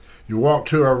same. You walk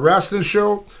to a wrestling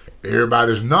show,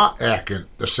 everybody's not acting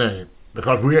the same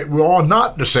because we're all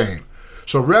not the same.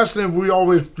 So wrestling, we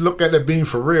always look at it being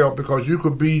for real because you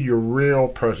could be your real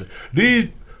person. These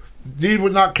were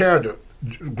not characters.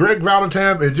 Greg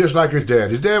Valentine is just like his dad.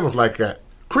 His dad was like that.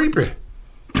 Creepy.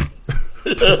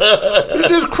 He's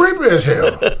just creepy as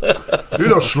hell. You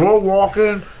know, slow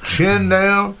walking, chin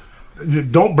down,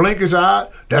 don't blink his eye.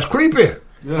 That's creepy.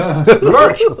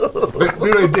 Lurch.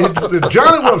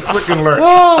 Johnny was freaking lurch.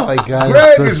 Oh my God!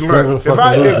 Greg is lurch.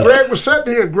 If Greg was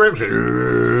sitting here, Greg would say,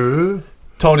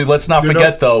 Tony, let's not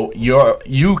forget though,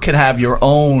 you can have your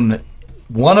own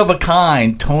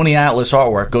one-of-a-kind Tony Atlas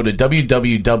artwork. Go to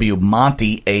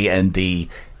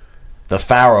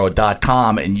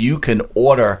www.montyandthepharaoh.com and you can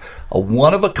order a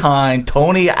one-of-a-kind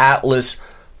Tony Atlas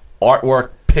artwork,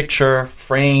 picture,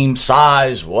 frame,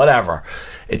 size, whatever.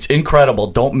 It's incredible.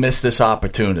 Don't miss this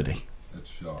opportunity.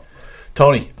 That's sharp.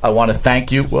 Tony, I want to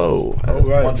thank you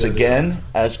right, once again,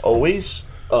 as always.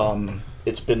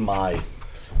 It's been my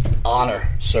honor,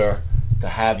 sir, to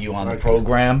have you on the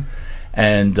program.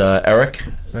 And Eric,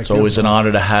 it's always an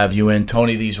honor to have you in.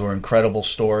 Tony, these were incredible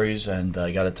stories, and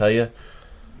I got to tell you,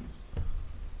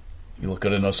 you look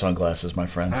good in those sunglasses, my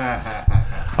friend.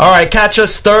 All right, catch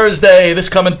us Thursday, this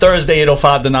coming Thursday,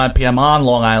 8:05 to 9 p.m. on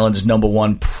Long Island's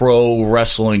 #1 pro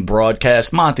wrestling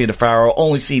broadcast. Monty the Pharaoh,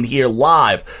 only seen here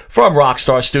live from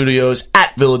Rockstar Studios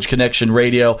at Village Connection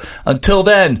Radio. Until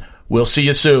then, we'll see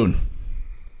you soon.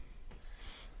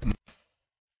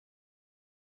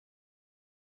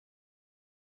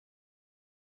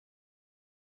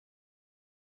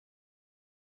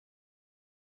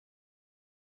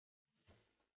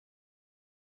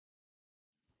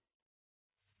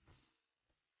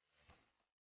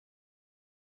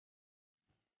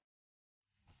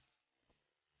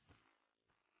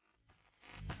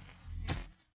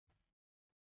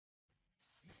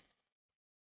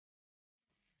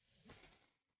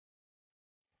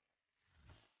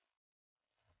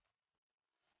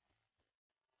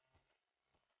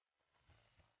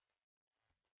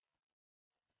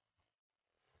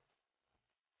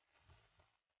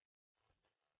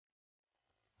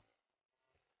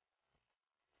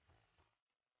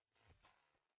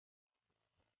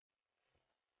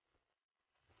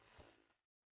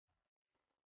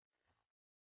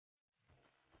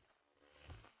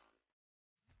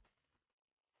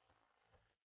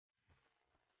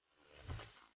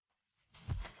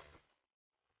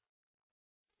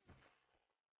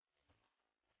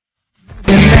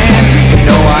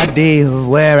 idea of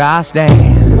where I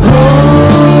stand.